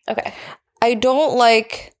explain. Okay. I don't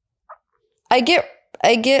like... I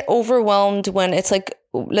get overwhelmed when it's like...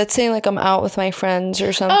 Let's say, like, I'm out with my friends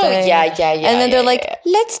or something. Oh, yeah. And then they're like,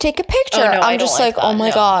 let's take a picture. Oh, no, I'm just like, oh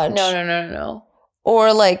my God. No.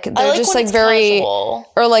 Or, like, they're just, like, very...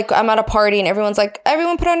 Casual. Or, like, I'm at a party and everyone's like,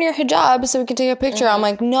 everyone put on your hijab so we can take a picture. I'm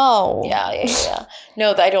like, no. Yeah.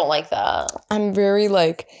 No, I don't like that. I'm very,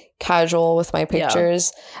 like, casual with my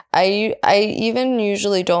pictures. Yeah. I even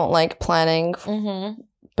usually don't like planning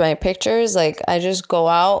my pictures. Like, I just go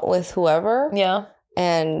out with whoever. Yeah.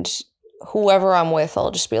 And... whoever I'm with,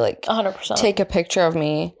 I'll just be like, 100%. Take a picture of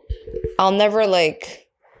me. I'll never like...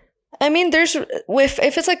 I mean, if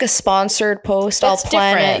it's like a sponsored post, I'll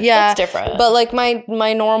plan it. Yeah, that's different. But like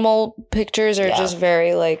my normal pictures are just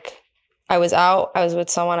very like... I was out, I was with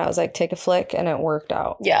someone, I was like, take a flick, and it worked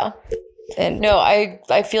out. Yeah. And No,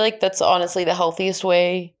 I feel like that's honestly the healthiest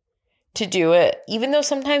way to do it. Even though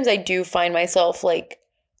sometimes I do find myself like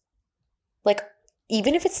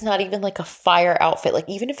even if it's not even like a fire outfit, like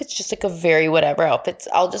even if it's just like a very whatever outfits,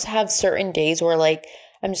 I'll just have certain days where like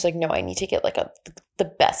I'm just like, no, I need to get like the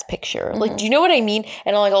best picture. Like, do you know what I mean?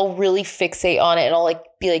 And I'll really fixate on it, and I'll like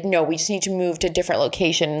be like, no, we just need to move to a different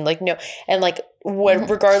location. Like, no, and like what,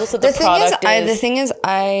 regardless of the product the thing is,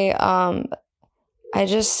 I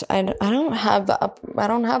don't have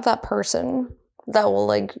that person that will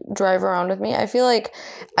like drive around with me. I feel like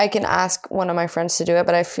I can ask one of my friends to do it,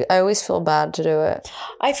 but I always feel bad to do it.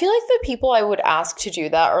 I feel like the people I would ask to do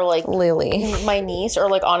that are like Lily, my niece, or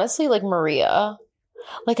like honestly like Maria.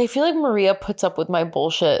 Like I feel like Maria puts up with my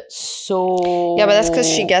bullshit so. Yeah, but that's because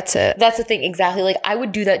she gets it. That's the thing, exactly. Like I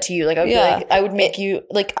would do that to you. Like I would be like, I would make you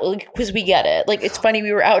like because we get it. Like it's funny.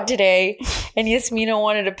 We were out today, and Yasmina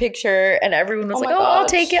wanted a picture, and everyone was like, "Oh, I'll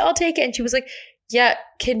take it," and she was like, "Yeah,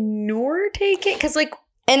 can Noor take it?" Because like,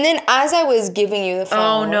 and then as I was giving you the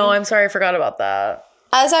phone, oh no, I'm sorry, I forgot about that.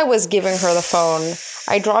 As I was giving her the phone,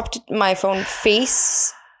 I dropped my phone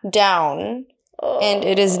face down, and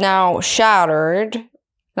it is now shattered.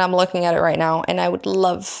 And I'm looking at it right now, and I would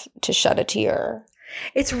love to shed a tear.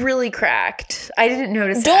 It's really cracked. I didn't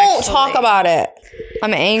notice. Don't talk about it.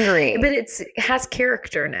 I'm angry. But it has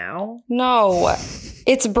character now. No.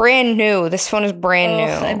 It's brand new. This phone is brand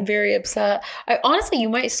new. I'm very upset. Honestly, you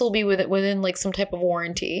might still be within like some type of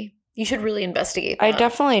warranty. You should really investigate that. I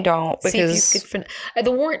definitely don't, because see if you could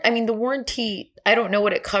the warranty, I don't know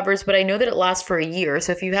what it covers, but I know that it lasts for a year.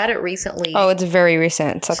 So if you had it recently, it's very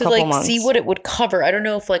recent. It's a couple months. See what it would cover. I don't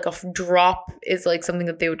know if like a drop is like something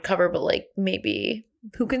that they would cover, but like maybe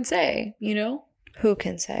who can say, you know? Who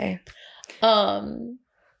can say? But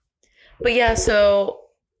yeah, so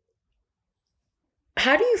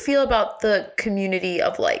how do you feel about the community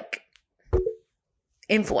of like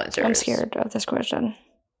influencers? I'm scared of this question.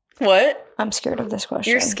 What? I'm scared of this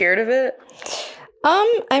question. You're scared of it?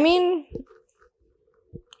 I mean,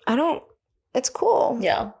 I don't. It's cool.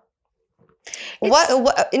 Yeah. What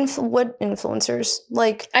influencers?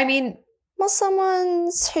 Like, I mean, Muslim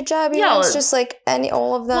ones, hijabi ones, just like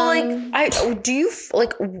all of them. Well, like, do you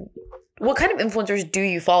like? What kind of influencers do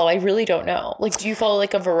you follow? I really don't know. Like, do you follow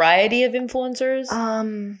like a variety of influencers?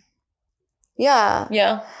 Yeah.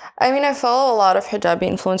 Yeah. I mean, I follow a lot of hijabi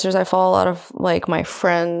influencers. I follow a lot of like my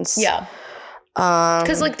friends. Yeah.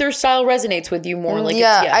 Because like their style resonates with you more. Like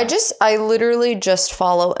I literally just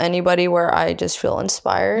follow anybody where I just feel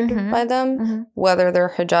inspired by them, whether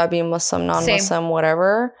they're hijabi, Muslim, non-Muslim,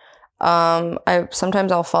 whatever.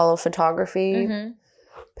 Sometimes I'll follow photography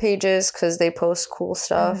pages because they post cool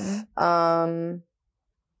stuff.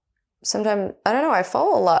 Sometimes I don't know. I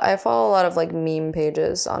follow a lot of like meme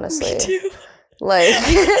pages. Honestly, me too. Like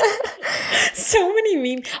so many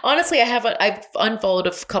meme. Honestly, I've unfollowed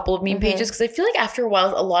a couple of meme pages because I feel like after a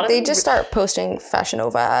while, a lot of they just start posting Fashion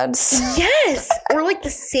Nova ads. Yes, or like the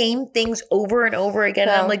same things over and over again.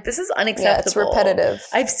 And I'm like, this is unacceptable. Yeah, it's repetitive.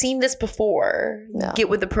 I've seen this before. Yeah. Get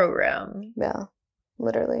with the program. Yeah,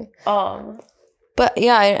 literally. But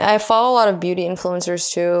yeah, I follow a lot of beauty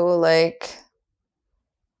influencers too. Like,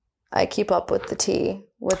 I keep up with the tea.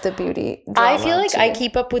 With the beauty drama, I feel like too. I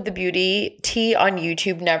keep up with the beauty tea on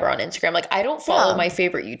YouTube, never on Instagram. Like I don't follow my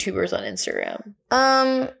favorite YouTubers on Instagram.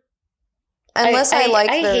 Unless I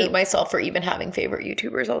hate myself for even having favorite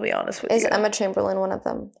YouTubers. I'll be honest with you. Is Emma Chamberlain one of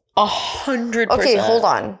them? 100%. Okay, hold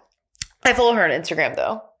on. I follow her on Instagram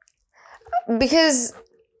though because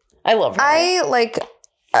I love her. I like.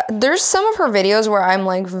 There's some of her videos where I'm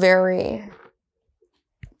like very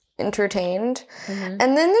entertained, and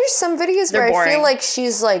then there's some videos where I feel like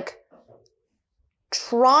she's like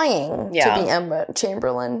trying to be Emma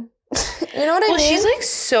Chamberlain. You know what I mean? Well, she's like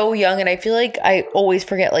so young, and I feel like I always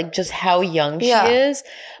forget like just how young she is.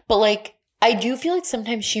 But like I do feel like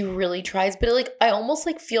sometimes she really tries, but like I almost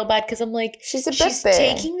like feel bad because I'm like she's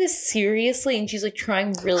taking this seriously, and she's like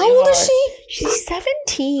trying really hard. How old is she? She's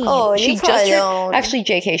 17. Oh, she just turned, actually,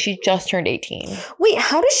 JK, she just turned 18. Wait,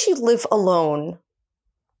 how does she live alone?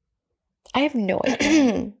 I have no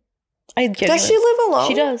idea. Does she live alone?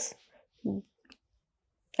 She does.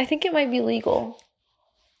 I think it might be legal.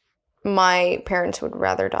 My parents would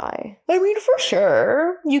rather die. I mean, for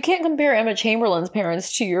sure. You can't compare Emma Chamberlain's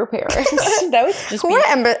parents to your parents. That would just Who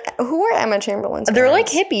are Emma Chamberlain's parents? They're like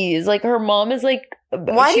hippies. Like her mom is like...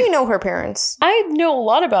 Why do you know her parents? I know a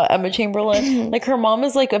lot about Emma Chamberlain. Like her mom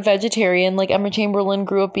is like a vegetarian. Like Emma Chamberlain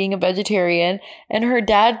grew up being a vegetarian. And her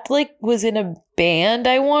dad like was in a band,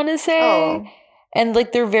 I want to say. Oh. And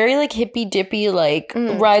like they're very like hippy dippy, like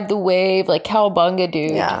ride the wave, like cowabunga,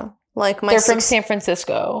 dude. Yeah. Like they're from San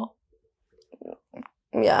Francisco.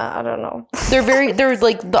 Yeah, I don't know. They're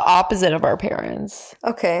like the opposite of our parents.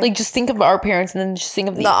 Okay. Like just think of our parents and then just think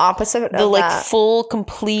of the opposite the of like that. full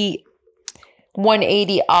complete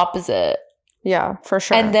 180 opposite. Yeah, for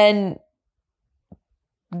sure. And then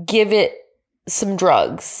give it some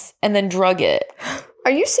drugs and then drug it.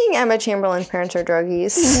 Are you seeing Emma Chamberlain's parents are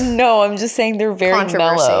druggies? No, I'm just saying they're very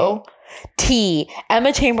mellow.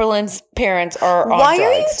 Emma Chamberlain's parents are on Why drugs.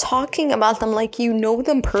 are you talking about them like you know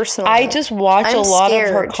them personally? I just watch a lot of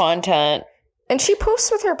her content. And she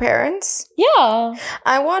posts with her parents? Yeah.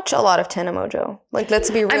 I watch a lot of Tana Mojo. Like, let's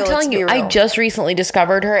be real. I'm telling you, I just recently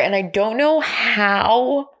discovered her and I don't know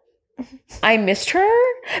how I missed her.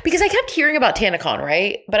 Because I kept hearing about TanaCon,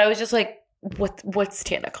 right? But I was just like, what's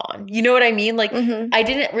TanaCon? You know what I mean? Like, I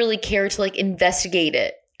didn't really care to like investigate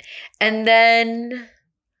it. And then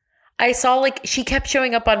I saw like she kept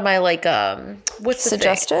showing up on my like what's the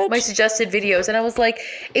suggested? My suggested videos, and I was like,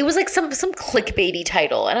 it was like some clickbaity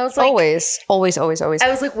title, and I was like, always. I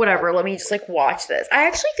was like, whatever, let me just like watch this. I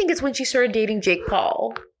actually think it's when she started dating Jake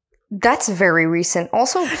Paul. That's very recent.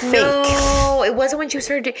 Also fake. No, it wasn't when she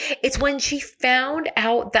started. It's when she found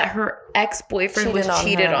out that her ex-boyfriend was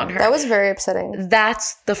cheated on her. That was very upsetting.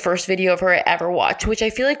 That's the first video of her I ever watched, which I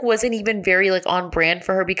feel like wasn't even very like on brand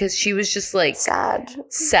for her because she was just like sad.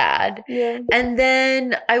 Yeah. And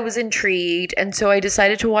then I was intrigued, and so I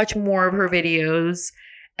decided to watch more of her videos.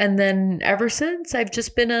 And then ever since, I've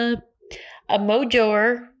just been a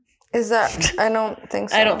mojoer. Is that? I don't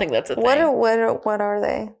think so. I don't think that's a thing. What are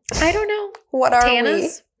they? I don't know. What are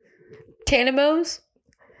Tanas? We? Tanimos?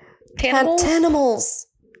 Tanimals.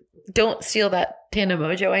 Don't steal that Tana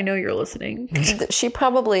Mojo. I know you're listening. She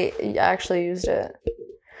probably actually used it.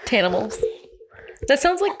 Tanimals. That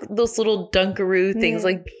sounds like those little Dunkaroo things,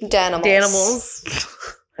 like Danimals.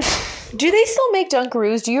 Do they still make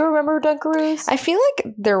Dunkaroos? Do you remember Dunkaroos? I feel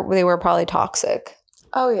like they were probably toxic.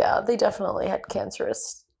 Oh yeah, they definitely had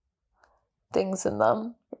cancerous things in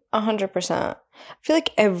them. 100%. I feel like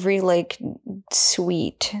every like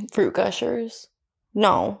sweet Fruit Gushers.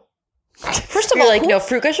 No. First of all, like, no,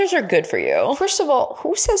 Fruit Gushers are good for you. First of all,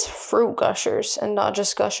 who says Fruit Gushers and not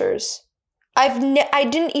just Gushers? I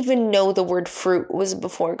didn't even know the word fruit was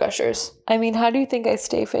before Gushers. I mean, how do you think I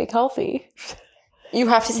stay fake healthy? You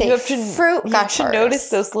have to say Fruit Gushers. You have to notice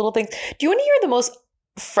those little things. Do you want to hear the most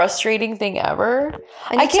frustrating thing ever?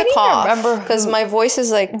 I can't even remember because my voice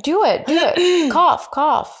is like, do it. Cough.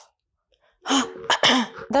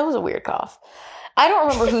 That was a weird cough. I don't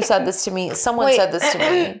remember who said this to me. Someone said this to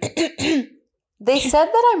me. They said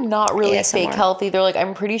that I'm not really ASMR. Fake healthy. They're like,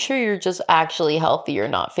 I'm pretty sure you're just actually healthy. You're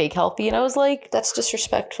not fake healthy. And I was like, that's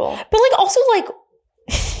disrespectful. But like, also like,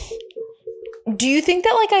 do you think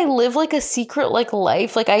that like I live like a secret like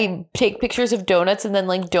life? Like I take pictures of donuts and then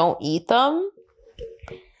like don't eat them?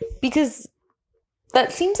 Because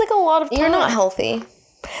that seems like a lot of time. You're not healthy.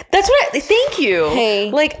 That's what thank you.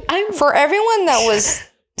 Hey. Like I'm for everyone that was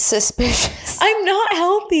suspicious. I'm not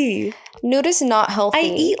healthy. Nude is not healthy. I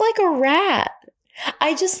eat like a rat.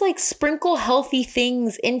 I just like sprinkle healthy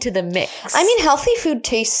things into the mix. I mean, healthy food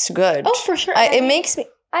tastes good. Oh, for sure. It makes me.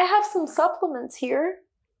 I have some supplements here.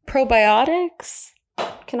 Probiotics.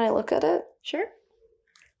 Can I look at it? Sure.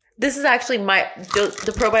 This is actually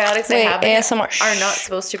the probiotics I have ASMR are not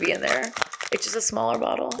supposed to be in there. It's just a smaller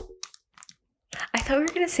bottle. I thought we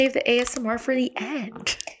were going to save the ASMR for the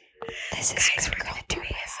end. This is guys, we're going to do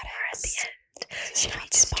ASMR at the end. Should we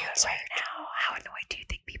just do it right now? How annoyed do you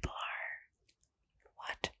think people are?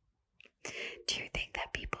 What? Do you think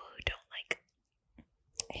that people who don't like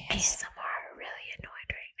ASMR are really annoyed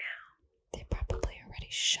right now? They probably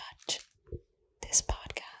already shut this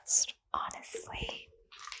podcast. Honestly,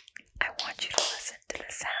 I want you to listen to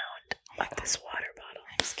the sound of this water bottle.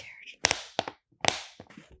 I'm scared.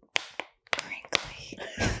 Crinkly.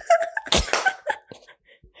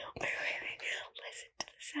 Wait. Listen to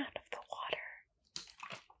the sound of the water.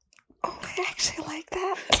 Oh, I actually like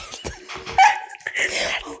that.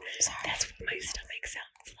 Sorry. That's what my stomach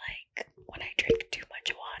sounds like when I drink too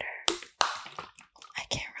much water. I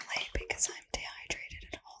can't relate because I'm dehydrated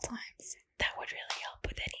at all times. That would really help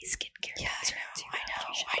with any skincare. Yeah, concerns.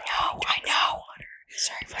 I know.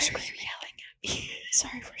 Sorry for screaming. Yelling at me.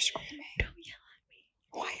 Sorry for screaming. Don't yell at me.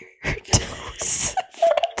 Why are your toes?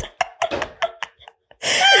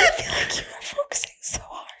 I feel like you were focusing so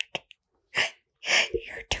hard.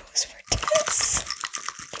 Your toes for this.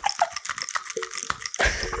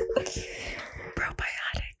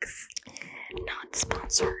 Probiotics. Not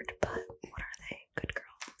sponsored, but what are they? Good girl.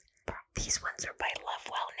 These ones are by Love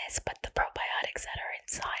Wellness, but the probiotics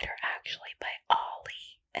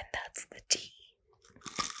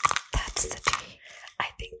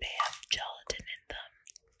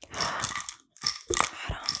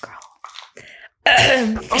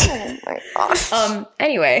Oh my gosh.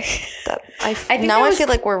 Anyway, I I feel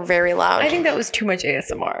like we're very loud. I think that was too much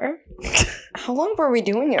ASMR. How long were we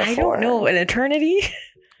doing it for? I don't know, an eternity.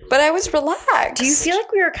 But I was relaxed. Do you feel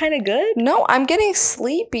like we were kind of good? No, I'm getting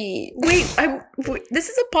sleepy. Wait, this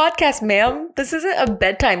is a podcast, ma'am. This isn't a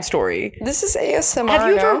bedtime story. This is ASMR. Have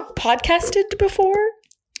you ever podcasted before?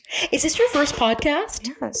 Is this your first podcast?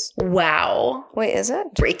 Yes. Wow. Wait, is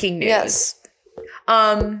it? Breaking news. Yes.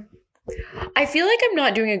 I feel like I'm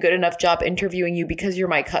not doing a good enough job interviewing you because you're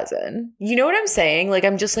my cousin. You know what I'm saying? Like,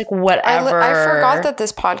 I'm just like, whatever. I forgot that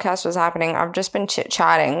this podcast was happening. I've just been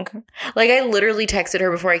chit-chatting. Like, I literally texted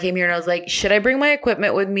her before I came here and I was like, should I bring my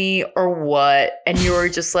equipment with me or what? And you were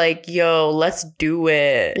just like, yo, let's do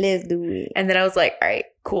it. Let's do it. And then I was like, all right,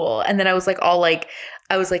 cool. And then I was all like,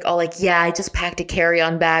 yeah, I just packed a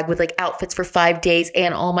carry-on bag with like outfits for 5 days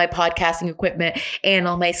and all my podcasting equipment and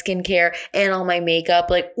all my skincare and all my makeup.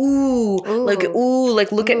 Like,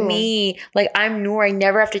 look at me. Like, I'm Noor. I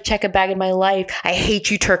never have to check a bag in my life. I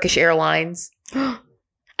hate you, Turkish Airlines. I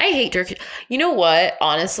hate Turkish. You know what?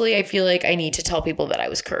 Honestly, I feel like I need to tell people that I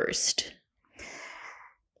was cursed.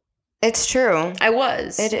 It's true. I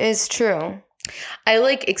was. It is true. I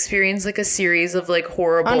like experienced like a series of like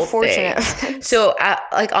horrible unfortunate things. So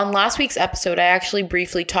like on last week's episode, I actually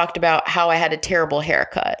briefly talked about how I had a terrible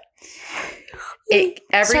haircut.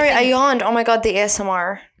 Sorry, I yawned. Oh my God, the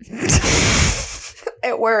ASMR.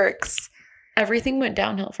 It works. Everything went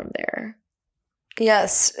downhill from there.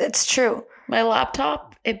 Yes, it's true. My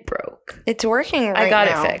laptop, it broke. It's working right now. I got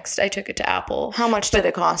it fixed. I took it to Apple. How much did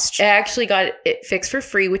it cost? I actually got it fixed for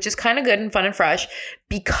free, which is kind of good and fun and fresh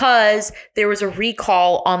because there was a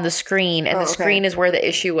recall on the screen and the screen is where the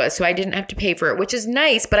issue was. So I didn't have to pay for it, which is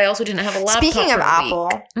nice, but I also didn't have a laptop. Speaking of Apple,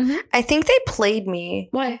 mm-hmm. I think they played me.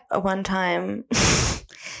 Why? One time.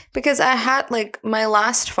 Because I had like my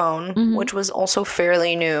last phone, mm-hmm. which was also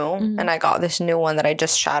fairly new, mm-hmm. and I got this new one that I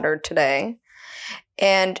just shattered today.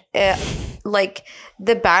 And like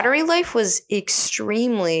the battery life was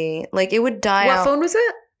extremely like it would die out. What phone was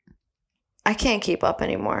it? I can't keep up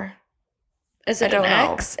anymore. Is it an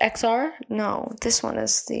X? XR? No, this one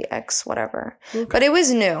is the X whatever. Okay. But it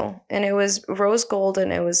was new and it was rose gold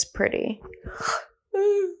and it was pretty.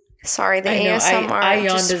 Sorry, the ASMR. I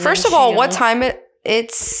yawned. First of all, what time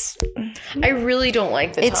it's I really don't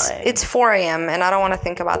like the time. It's 4 a.m. and I don't want to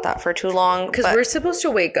think about that for too long. Because we're supposed to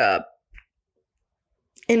wake up.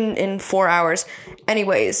 In 4 hours.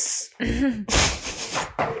 Anyways,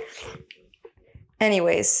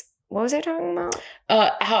 what was I talking about?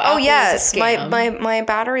 How yes, my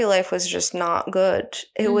battery life was just not good.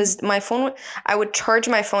 It was my phone. I would charge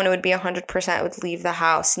my phone. It would be 100%. I would leave the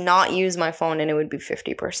house, not use my phone, and it would be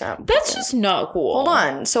 50%. That's just not cool. Hold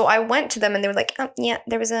on. So I went to them, and they were like, "Yeah,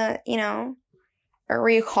 there was a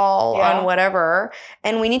recall on whatever,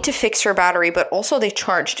 and we need to fix your battery, but also they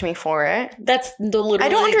charged me for it." That's literally I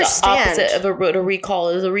don't understand. The opposite of what a recall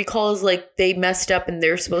is. A recall is like they messed up and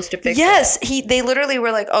they're supposed to fix it. Yes, they literally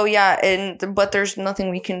were like, "Oh yeah, but there's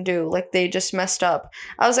nothing we can do. Like they just messed up."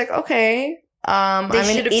 I was like, "Okay, I'm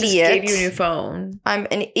an idiot. Just gave you a new phone. I'm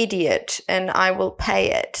an idiot, and I will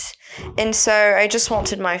pay it." And so I just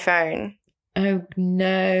wanted my phone. Oh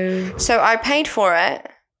no! So I paid for it.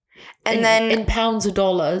 And then in pounds or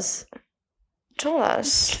dollars?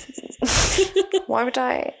 Dollars. Why would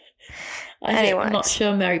I? Anyway, I'm not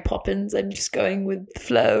sure, Mary Poppins. I'm just going with the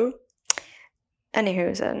flow.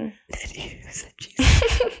 Anywho's.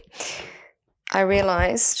 I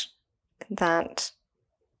realized that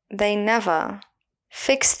they never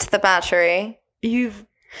fixed the battery. You've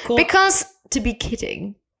got because to be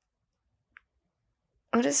kidding.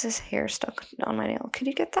 What is this hair stuck on my nail? Could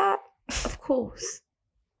you get that? Of course.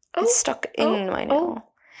 It's stuck in my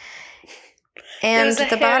nail. And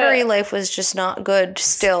the battery life was just not good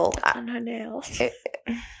still. On her nail.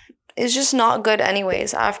 It's just not good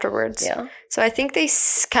anyways afterwards. Yeah. So I think they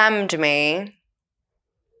scammed me.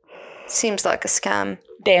 Seems like a scam.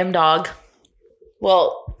 Damn dog.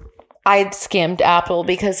 Well, I scammed Apple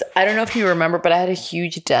because I don't know if you remember, but I had a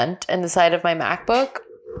huge dent in the side of my MacBook.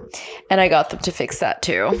 And I got them to fix that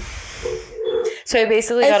too. So I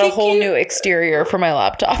basically got a whole new exterior for my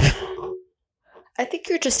laptop. I think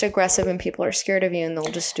you're just aggressive and people are scared of you and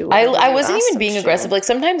they'll just do it. I wasn't even being aggressive. Like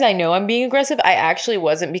sometimes I know I'm being aggressive. I actually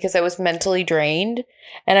wasn't because I was mentally drained.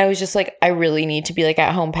 And I was just like, I really need to be like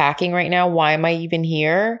at home packing right now. Why am I even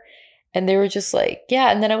here? And they were just like,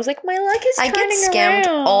 yeah. And then I was like, my luck is turning around. I get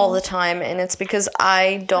scammed all the time. And it's because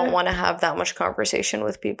I don't want to have that much conversation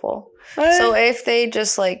with people. So if they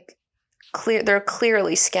just like they're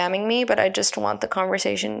clearly scamming me, but I just want the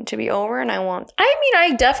conversation to be over, and I mean,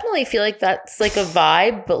 I definitely feel like that's like a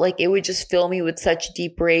vibe, but like it would just fill me with such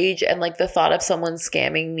deep rage, and like the thought of someone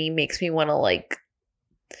scamming me makes me want to like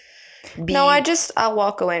be. No, I'll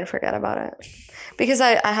walk away and forget about it. Because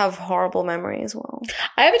I have horrible memory as well.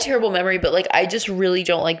 I have a terrible memory, but like I just really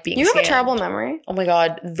don't like being You have scammed. a terrible memory? Oh my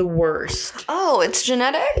God, the worst. Oh, it's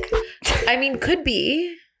genetic? I mean, could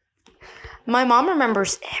be. My mom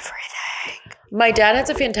remembers everything. My dad has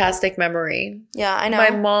a fantastic memory. Yeah, I know.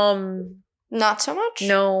 My mom... Not so much?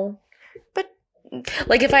 No. But...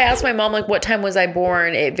 Like if I ask my mom like what time was I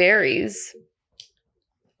born, it varies.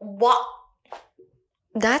 What?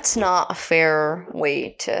 That's not a fair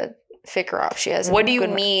way to figure out she has. What do you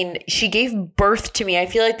mean? She gave birth to me. I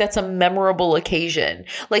feel like that's a memorable occasion.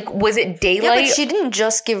 Like, was it daylight? Yeah, but she didn't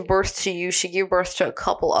just give birth to you. She gave birth to a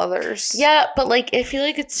couple others. Yeah, but like, I feel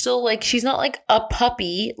like it's still like, she's not like a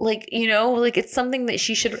puppy. Like, you know, like it's something that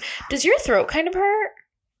she should. Does your throat kind of hurt?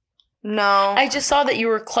 No. I just saw that you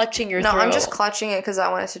were clutching your throat. No, I'm just clutching it because I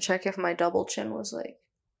wanted to check if my double chin was like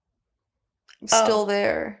still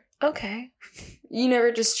there. Okay. You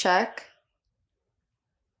never just check?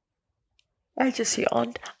 I just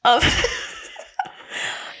yawned. I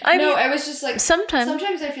mean, I was just like sometimes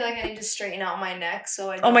I feel like I need to straighten out my neck,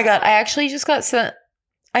 so I. Oh my God! I actually just got sent.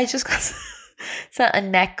 I just got sent a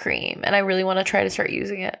neck cream, and I really want to try to start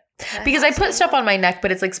using it because I put stuff on my neck,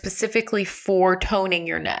 but it's like specifically for toning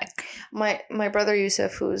your neck. My brother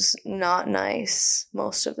Yusuf, who's not nice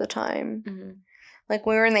most of the time, Mm-hmm. like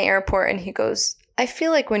we were in the airport, and he goes, "I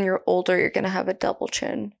feel like when you're older, you're gonna have a double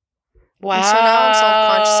chin." Wow. And so now I'm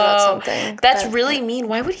self-conscious about something. That's really mean.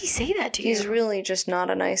 Why would he say that to you? He's really just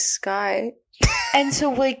not a nice guy. And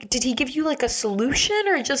so, like, did he give you, like, a solution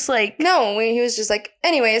or just, like... No, he was just like,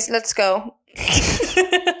 anyways, let's go.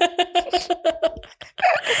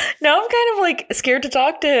 Now I'm kind of, like, scared to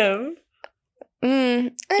talk to him.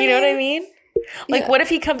 You know what I mean? Like, what if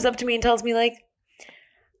he comes up to me and tells me, like,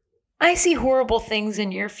 I see horrible things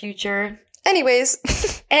in your future.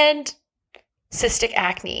 Anyways. And... cystic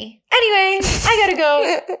acne. Anyway, I gotta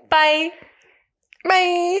go. Bye.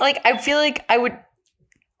 Bye. Like, I feel like I would...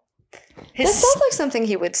 That sounds like something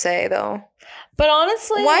he would say, though. But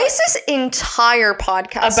honestly... Why is this entire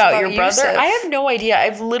podcast about your brother? Yusuf? I have no idea.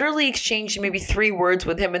 I've literally exchanged maybe 3 words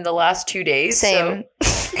with him in the last 2 days. Same.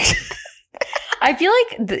 So. I feel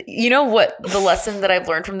like, you know what the lesson that I've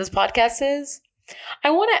learned from this podcast is?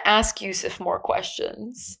 I want to ask Yusuf more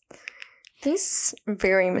questions. This is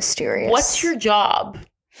very mysterious. What's your job?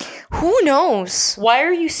 Who knows? Why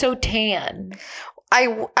are you so tan? I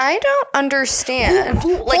don't understand.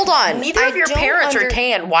 Like, hold on. Neither of your parents are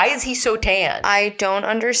tan. Why is he so tan? I don't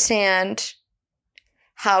understand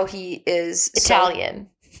how he is Italian.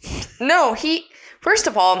 No, first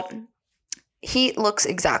of all, he looks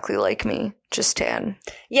exactly like me, just tan.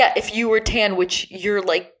 Yeah, if you were tan, which you're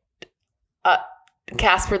like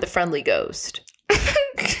Casper the Friendly Ghost.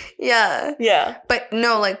 Yeah. Yeah. But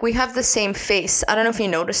no, like, we have the same face. I don't know if you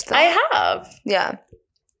noticed that. I have. Yeah.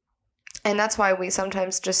 And that's why we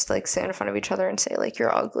sometimes just, like, stand in front of each other and say, like,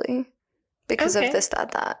 you're ugly. Because of this,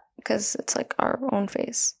 that. Because it's, like, our own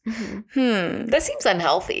face. Mm-hmm. That seems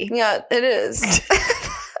unhealthy. Yeah, it is.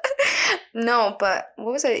 No, but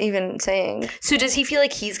what was I even saying? So does he feel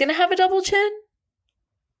like he's going to have a double chin?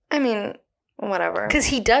 I mean, whatever. Because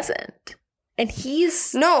he doesn't. And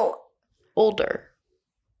he's... No. Older.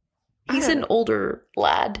 He's an older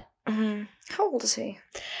lad. Mm-hmm. How old is he?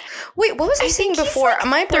 Wait, what was I saying before? Like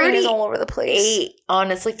my brain is all over the place.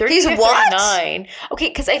 Honestly, 30 he's or what? 39. Okay,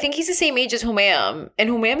 because I think he's the same age as Humam, and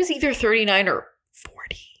Humam is either 39 or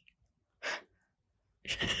 40.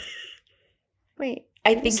 Wait,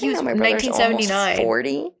 I think he was 1979.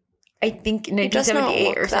 40. I think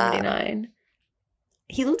 1978 or 79.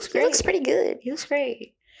 He looks great. He looks pretty good. He looks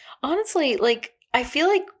great. Honestly, like, I feel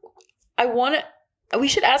like we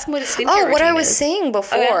should ask him what his skincare routine is. What I was saying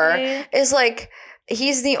before is, like,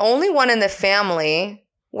 he's the only one in the family.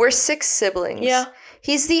 We're 6 siblings. Yeah.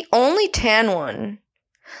 He's the only tan one.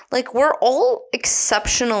 Like, we're all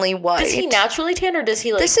exceptionally white. Does he naturally tan, or does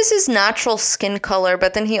he, like... This is his natural skin color,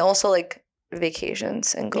 but then he also, like,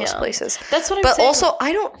 vacations and goes places. That's what I'm saying. But also,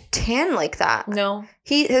 I don't tan like that. No.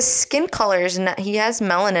 His skin color is he has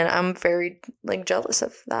melanin. I'm very, like, jealous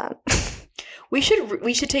of that. We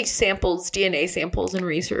should take DNA samples, and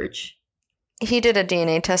research. He did a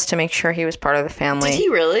DNA test to make sure he was part of the family. Did he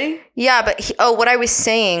really? Yeah, but what I was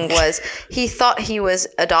saying was he thought he was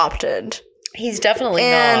adopted. He's definitely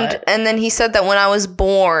not. And then he said that when I was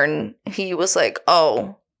born, he was like,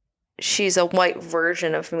 oh, she's a white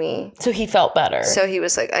version of me. So he felt better. So he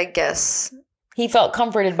was like, I guess He felt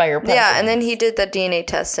comforted by your presence. Yeah, and then he did the DNA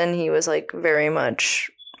test, and he was like very much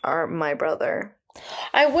my brother.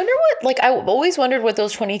 I wonder what, like, I've always wondered what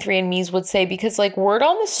those 23andMe's would say, because, like, word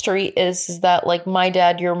on the street is that, like, my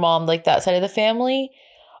dad, your mom, like, that side of the family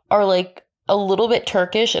are, like, a little bit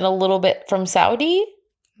Turkish and a little bit from Saudi.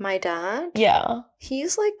 My dad? Yeah.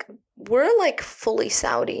 He's like, we're like fully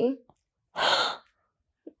Saudi.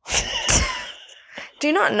 Do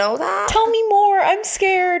you not know that? Tell me more. I'm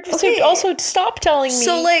scared. Okay. So also, stop telling me.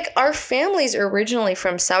 So, like, our family's originally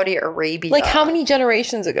from Saudi Arabia. Like, how many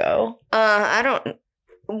generations ago? I don't...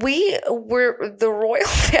 We were the royal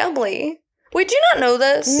family. Wait, do you not know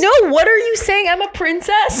this? No, what are you saying? I'm a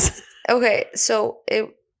princess? Okay, so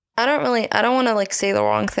I don't want to, like, say the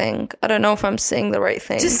wrong thing. I don't know if I'm saying the right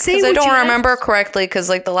thing. Just say what what I don't you remember correctly, because,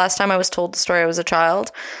 like, the last time I was told the story, I was a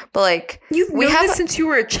child. But, like... You've known this since you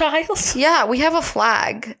were a child? Yeah, we have a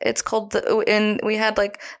flag. It's called we had,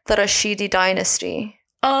 like, the Rashidi dynasty.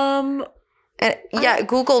 And, yeah,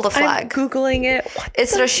 Google the flag. I'm Googling it.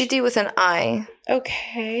 It's Rashidi with an I.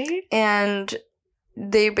 Okay. And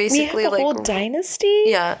they basically, we have a like... whole dynasty?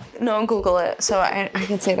 Yeah. No, Google it. So I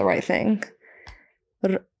can say the right thing.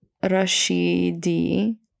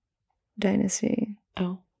 Rashidi dynasty.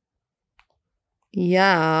 Oh.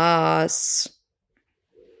 Yes.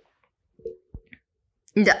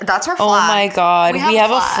 Yeah, that's our flag. Oh my god. We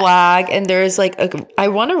have a flag. and there's like I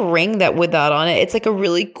want a ring with that on it. It's like a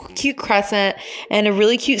really cute crescent and a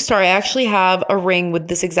really cute star. I actually have a ring with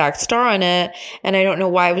this exact star on it, and I don't know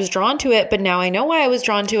why I was drawn to it, but now I know why I was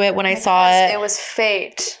drawn to it when I saw it. It was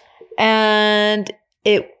fate. And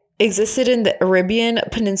it existed in the Arabian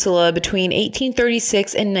Peninsula between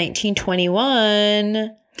 1836 and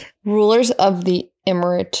 1921. Rulers of the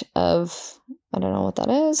Emirate of... I don't know what that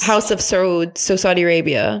is. House of Saud, so Saudi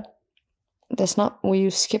Arabia. That's not... Well, you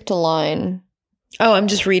skipped a line. Oh, I'm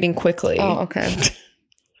just reading quickly. Oh, okay.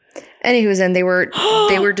 Anywho's, and they were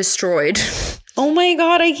destroyed. Oh my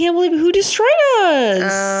god, I can't believe who destroyed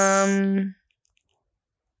us.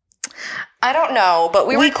 I don't know, but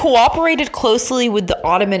we cooperated closely with the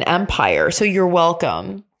Ottoman Empire, so you're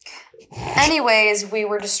welcome. Anyways, we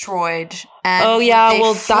were destroyed. And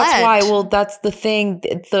that's why. Well, that's the thing.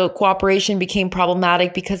 The cooperation became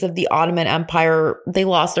problematic because of the Ottoman Empire. They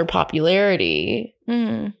lost their popularity.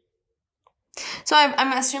 Mm. So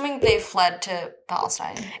I'm assuming they fled to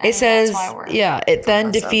Palestine. It says, it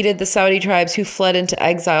then defeated the Saudi tribes who fled into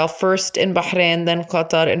exile, first in Bahrain, then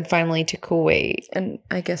Qatar, and finally to Kuwait. And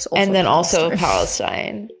I guess also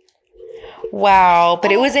Palestine. Wow,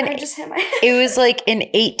 but it was I just hit my head. It was like in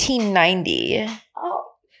 1890. Oh,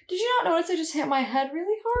 did you not notice I just hit my head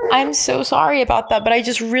really hard? I'm so sorry about that, but I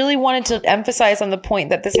just really wanted to emphasize on the point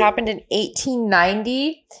that this happened in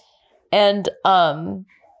 1890. And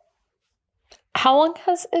how long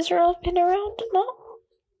has Israel been around?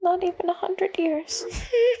 Not even 100 years.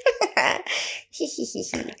 But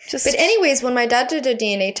anyways, when my dad did a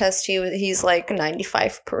DNA test, he's like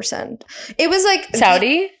 95%. It was like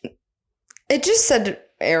Saudi? It just said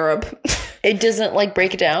Arab. It doesn't like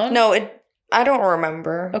break it down? No, I don't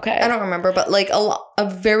remember. Okay. I don't remember, but like a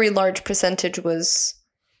very large percentage was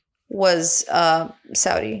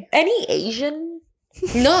Saudi. Any Asian?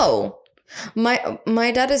 No.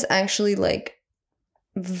 My dad is actually like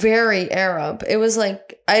very Arab. It was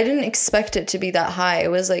like I didn't expect it to be that high.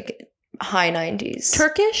 It was like high 90s.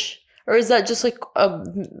 Turkish? Or is that just like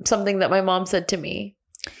something that my mom said to me?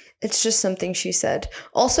 It's just something she said.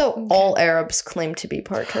 Also, all Arabs claim to be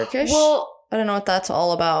part Turkish. Well, I don't know what that's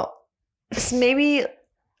all about. Maybe,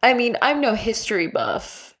 I mean, I'm no history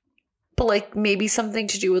buff, but like maybe something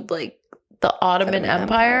to do with like the Ottoman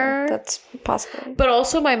Empire. That's possible. But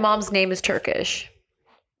also my mom's name is Turkish.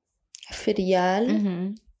 Fidyal.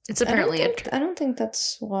 Mm-hmm. It's apparently I don't think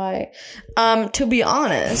that's why. To be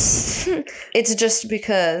honest, it's just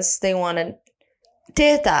because they wanted...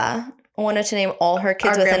 Teta wanted to name all her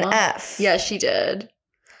kids with an F. Yeah, she did.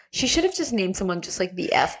 She should have just named someone just like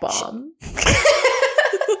the F-bomb.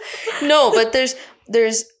 No, but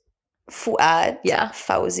there's Fuad. Yeah.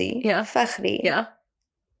 Fauzi. Yeah. Fakhri. Yeah.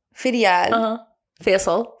 Fidyal.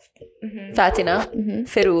 Faisal. Mm-hmm. Fatina. Mm-hmm.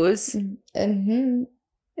 Ferouz. Mm-hmm.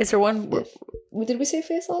 Is there one? Did we say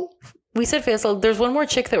Faisal? We said Faisal. There's one more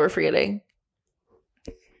chick that we're forgetting.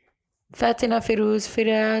 Fatina, Ferouz,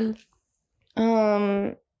 Firal.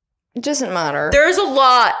 It doesn't matter. There's a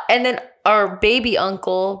lot. And then our baby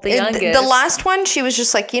uncle, the youngest. The last one, she was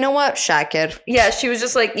just like, you know what? Shakir. Yeah, she was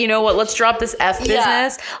just like, you know what? Let's drop this F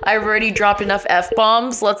business. I've already dropped enough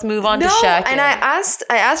F-bombs. Let's move on to Shakir. And I asked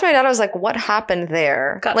my dad, I was like, what happened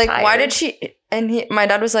there? Got like, tired. Why did she... And my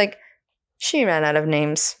dad was like, she ran out of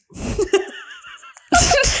names.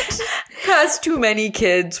 Has too many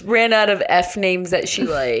kids. Ran out of F names that she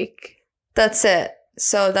like. That's it.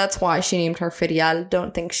 So that's why she named her Ferial.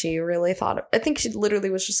 Don't think she really thought of. I think she literally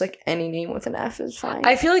was just like, any name with an F is fine.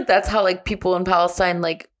 I feel like that's how like people in Palestine,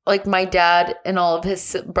 like my dad and all of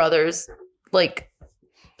his brothers, like,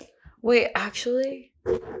 wait, actually,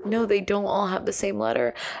 no, they don't all have the same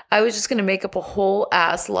letter. I was just going to make up a whole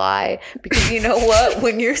ass lie because you know what?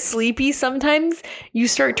 When you're sleepy, sometimes you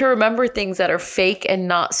start to remember things that are fake and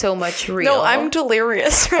not so much real. No, I'm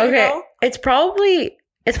delirious right now. It's probably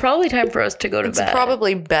time for us to go to bed. It's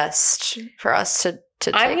probably best for us to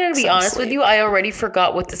I'm going to be honest with you. I already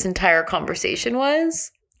forgot what this entire conversation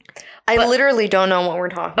was. I literally don't know what we're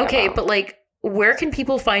talking about. Okay, but like, where can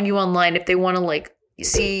people find you online if they want to like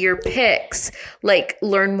see your pics, like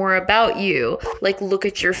learn more about you, like look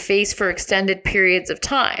at your face for extended periods of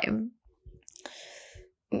time?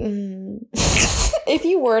 If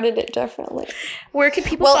you worded it differently. Where can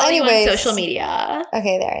people follow you on social media?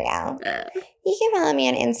 Okay, there we go. You can follow me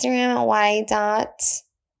on Instagram at y.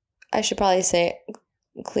 I should probably say it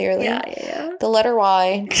clearly. Yeah. The letter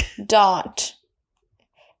Y dot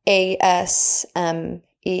ASMEENA.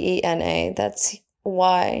 That's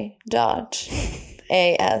Y dot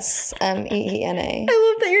ASMEENA.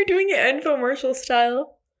 I love that you're doing it infomercial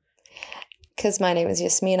style. Because my name is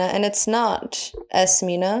Yasmina, and it's not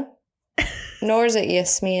Esmina, nor is it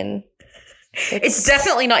Yasmin. It's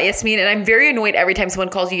definitely not Yasmin, and I'm very annoyed every time someone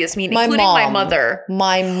calls you Yasmin, including my mother.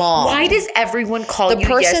 My mom. Why does everyone call you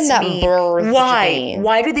Yasmin? The person that birthed me.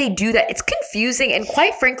 Why do they do that? It's confusing and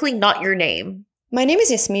quite frankly not your name. My name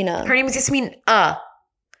is Yasmina. Her name is Yasmin.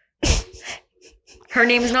 Her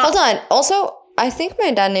name is not. Hold on. Also, I think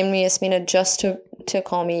my dad named me Yasmina just to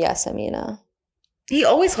call me Yasamina. He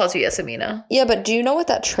always calls you Yasamina. Yeah, but do you know what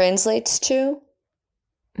that translates to?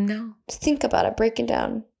 No. Think about it. Break it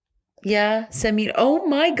down. Yasamina. Oh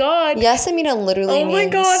my God. Yasamina literally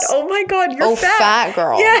means... Oh my God. You're fat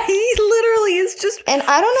girl. Yeah, he literally is just... And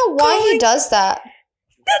I don't know why he does that.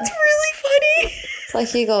 That's really funny. It's like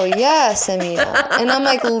he go, Yasamina. And I'm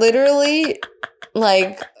like, literally,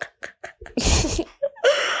 like...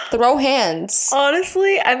 Throw hands.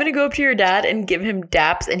 Honestly, I'm going to go up to your dad and give him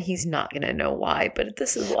daps, and he's not going to know why, but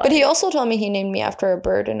this is why. But he also told me he named me after a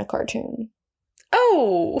bird in a cartoon.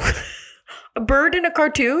 Oh. A bird in a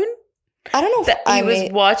cartoon? I don't know if that he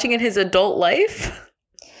was watching in his adult life?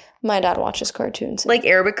 My dad watches cartoons. Like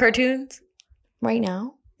Arabic cartoons? Right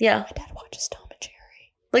now? Yeah. My dad watches Tom and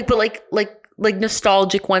Jerry. Like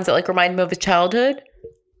nostalgic ones that like remind him of his childhood?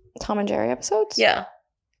 Tom and Jerry episodes? Yeah.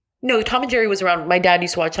 No, Tom and Jerry was around. My dad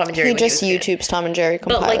used to watch Tom and Jerry. He just YouTubes Tom and Jerry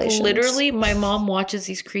compilations. But like literally, my mom watches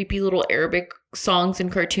these creepy little Arabic songs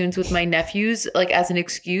and cartoons with my nephews, like as an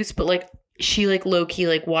excuse. But like she like low key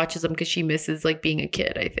like watches them because she misses like being a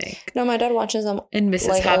kid. I think. No, my dad watches them and misses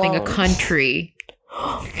like, having alone. A country.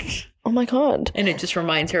 Oh my God! And it just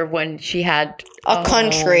reminds her of when she had a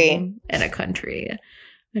country and a country.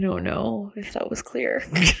 I don't know if that was clear.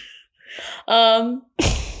 But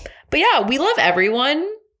yeah, we love everyone.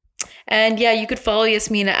 And yeah, you could follow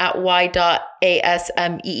Yasmina at y.asmeena.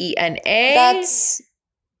 That's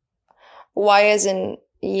Y as in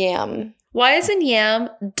yam. Y as in yam,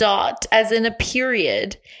 dot as in a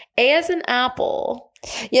period, A as in apple.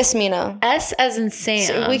 Yasmina. S as in Sam.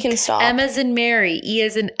 So we can stop. M as in Mary, E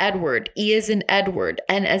as in Edward, E as in Edward,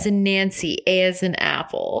 N as in Nancy, A as in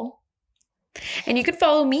apple. And you could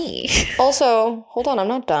follow me. Also, hold on, I'm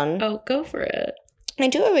not done. Oh, go for it. I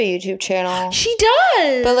do have a YouTube channel. She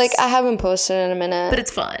does. But like I haven't posted in a minute. But it's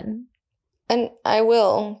fun. And I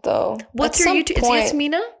will, though. What's your YouTube? Is it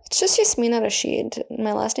Yasmina? It's just Yasmina Rashid.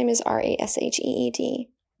 My last name is Rasheed.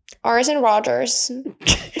 R as in Rogers.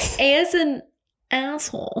 A as in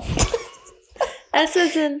asshole. S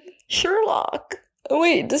as in Sherlock.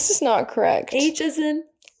 Wait, this is not correct. H as in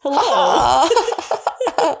hello.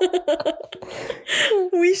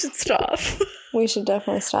 We should stop. We should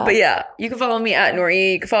definitely stop. But yeah, you can follow me at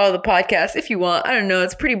Nori. You can follow the podcast if you want. I don't know.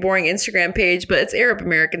 It's a pretty boring Instagram page, but it's Arab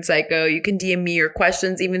American Psycho. You can DM me your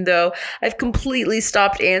questions, even though I've completely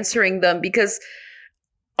stopped answering them because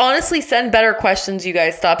honestly, send better questions, you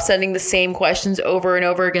guys. Stop sending the same questions over and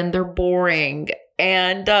over again. They're boring.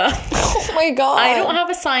 And oh my God. I don't have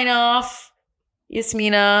a sign off,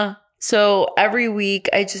 Yasmina. So every week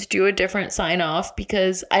I just do a different sign off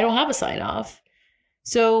because I don't have a sign off.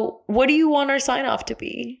 So what do you want our sign off to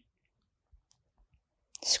be?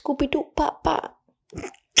 Scooby-Doo Papa. That's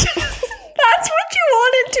what you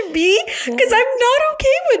want it to be? Because I'm not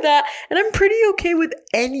okay with that. And I'm pretty okay with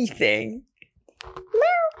anything.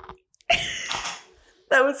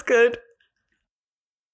 That was good.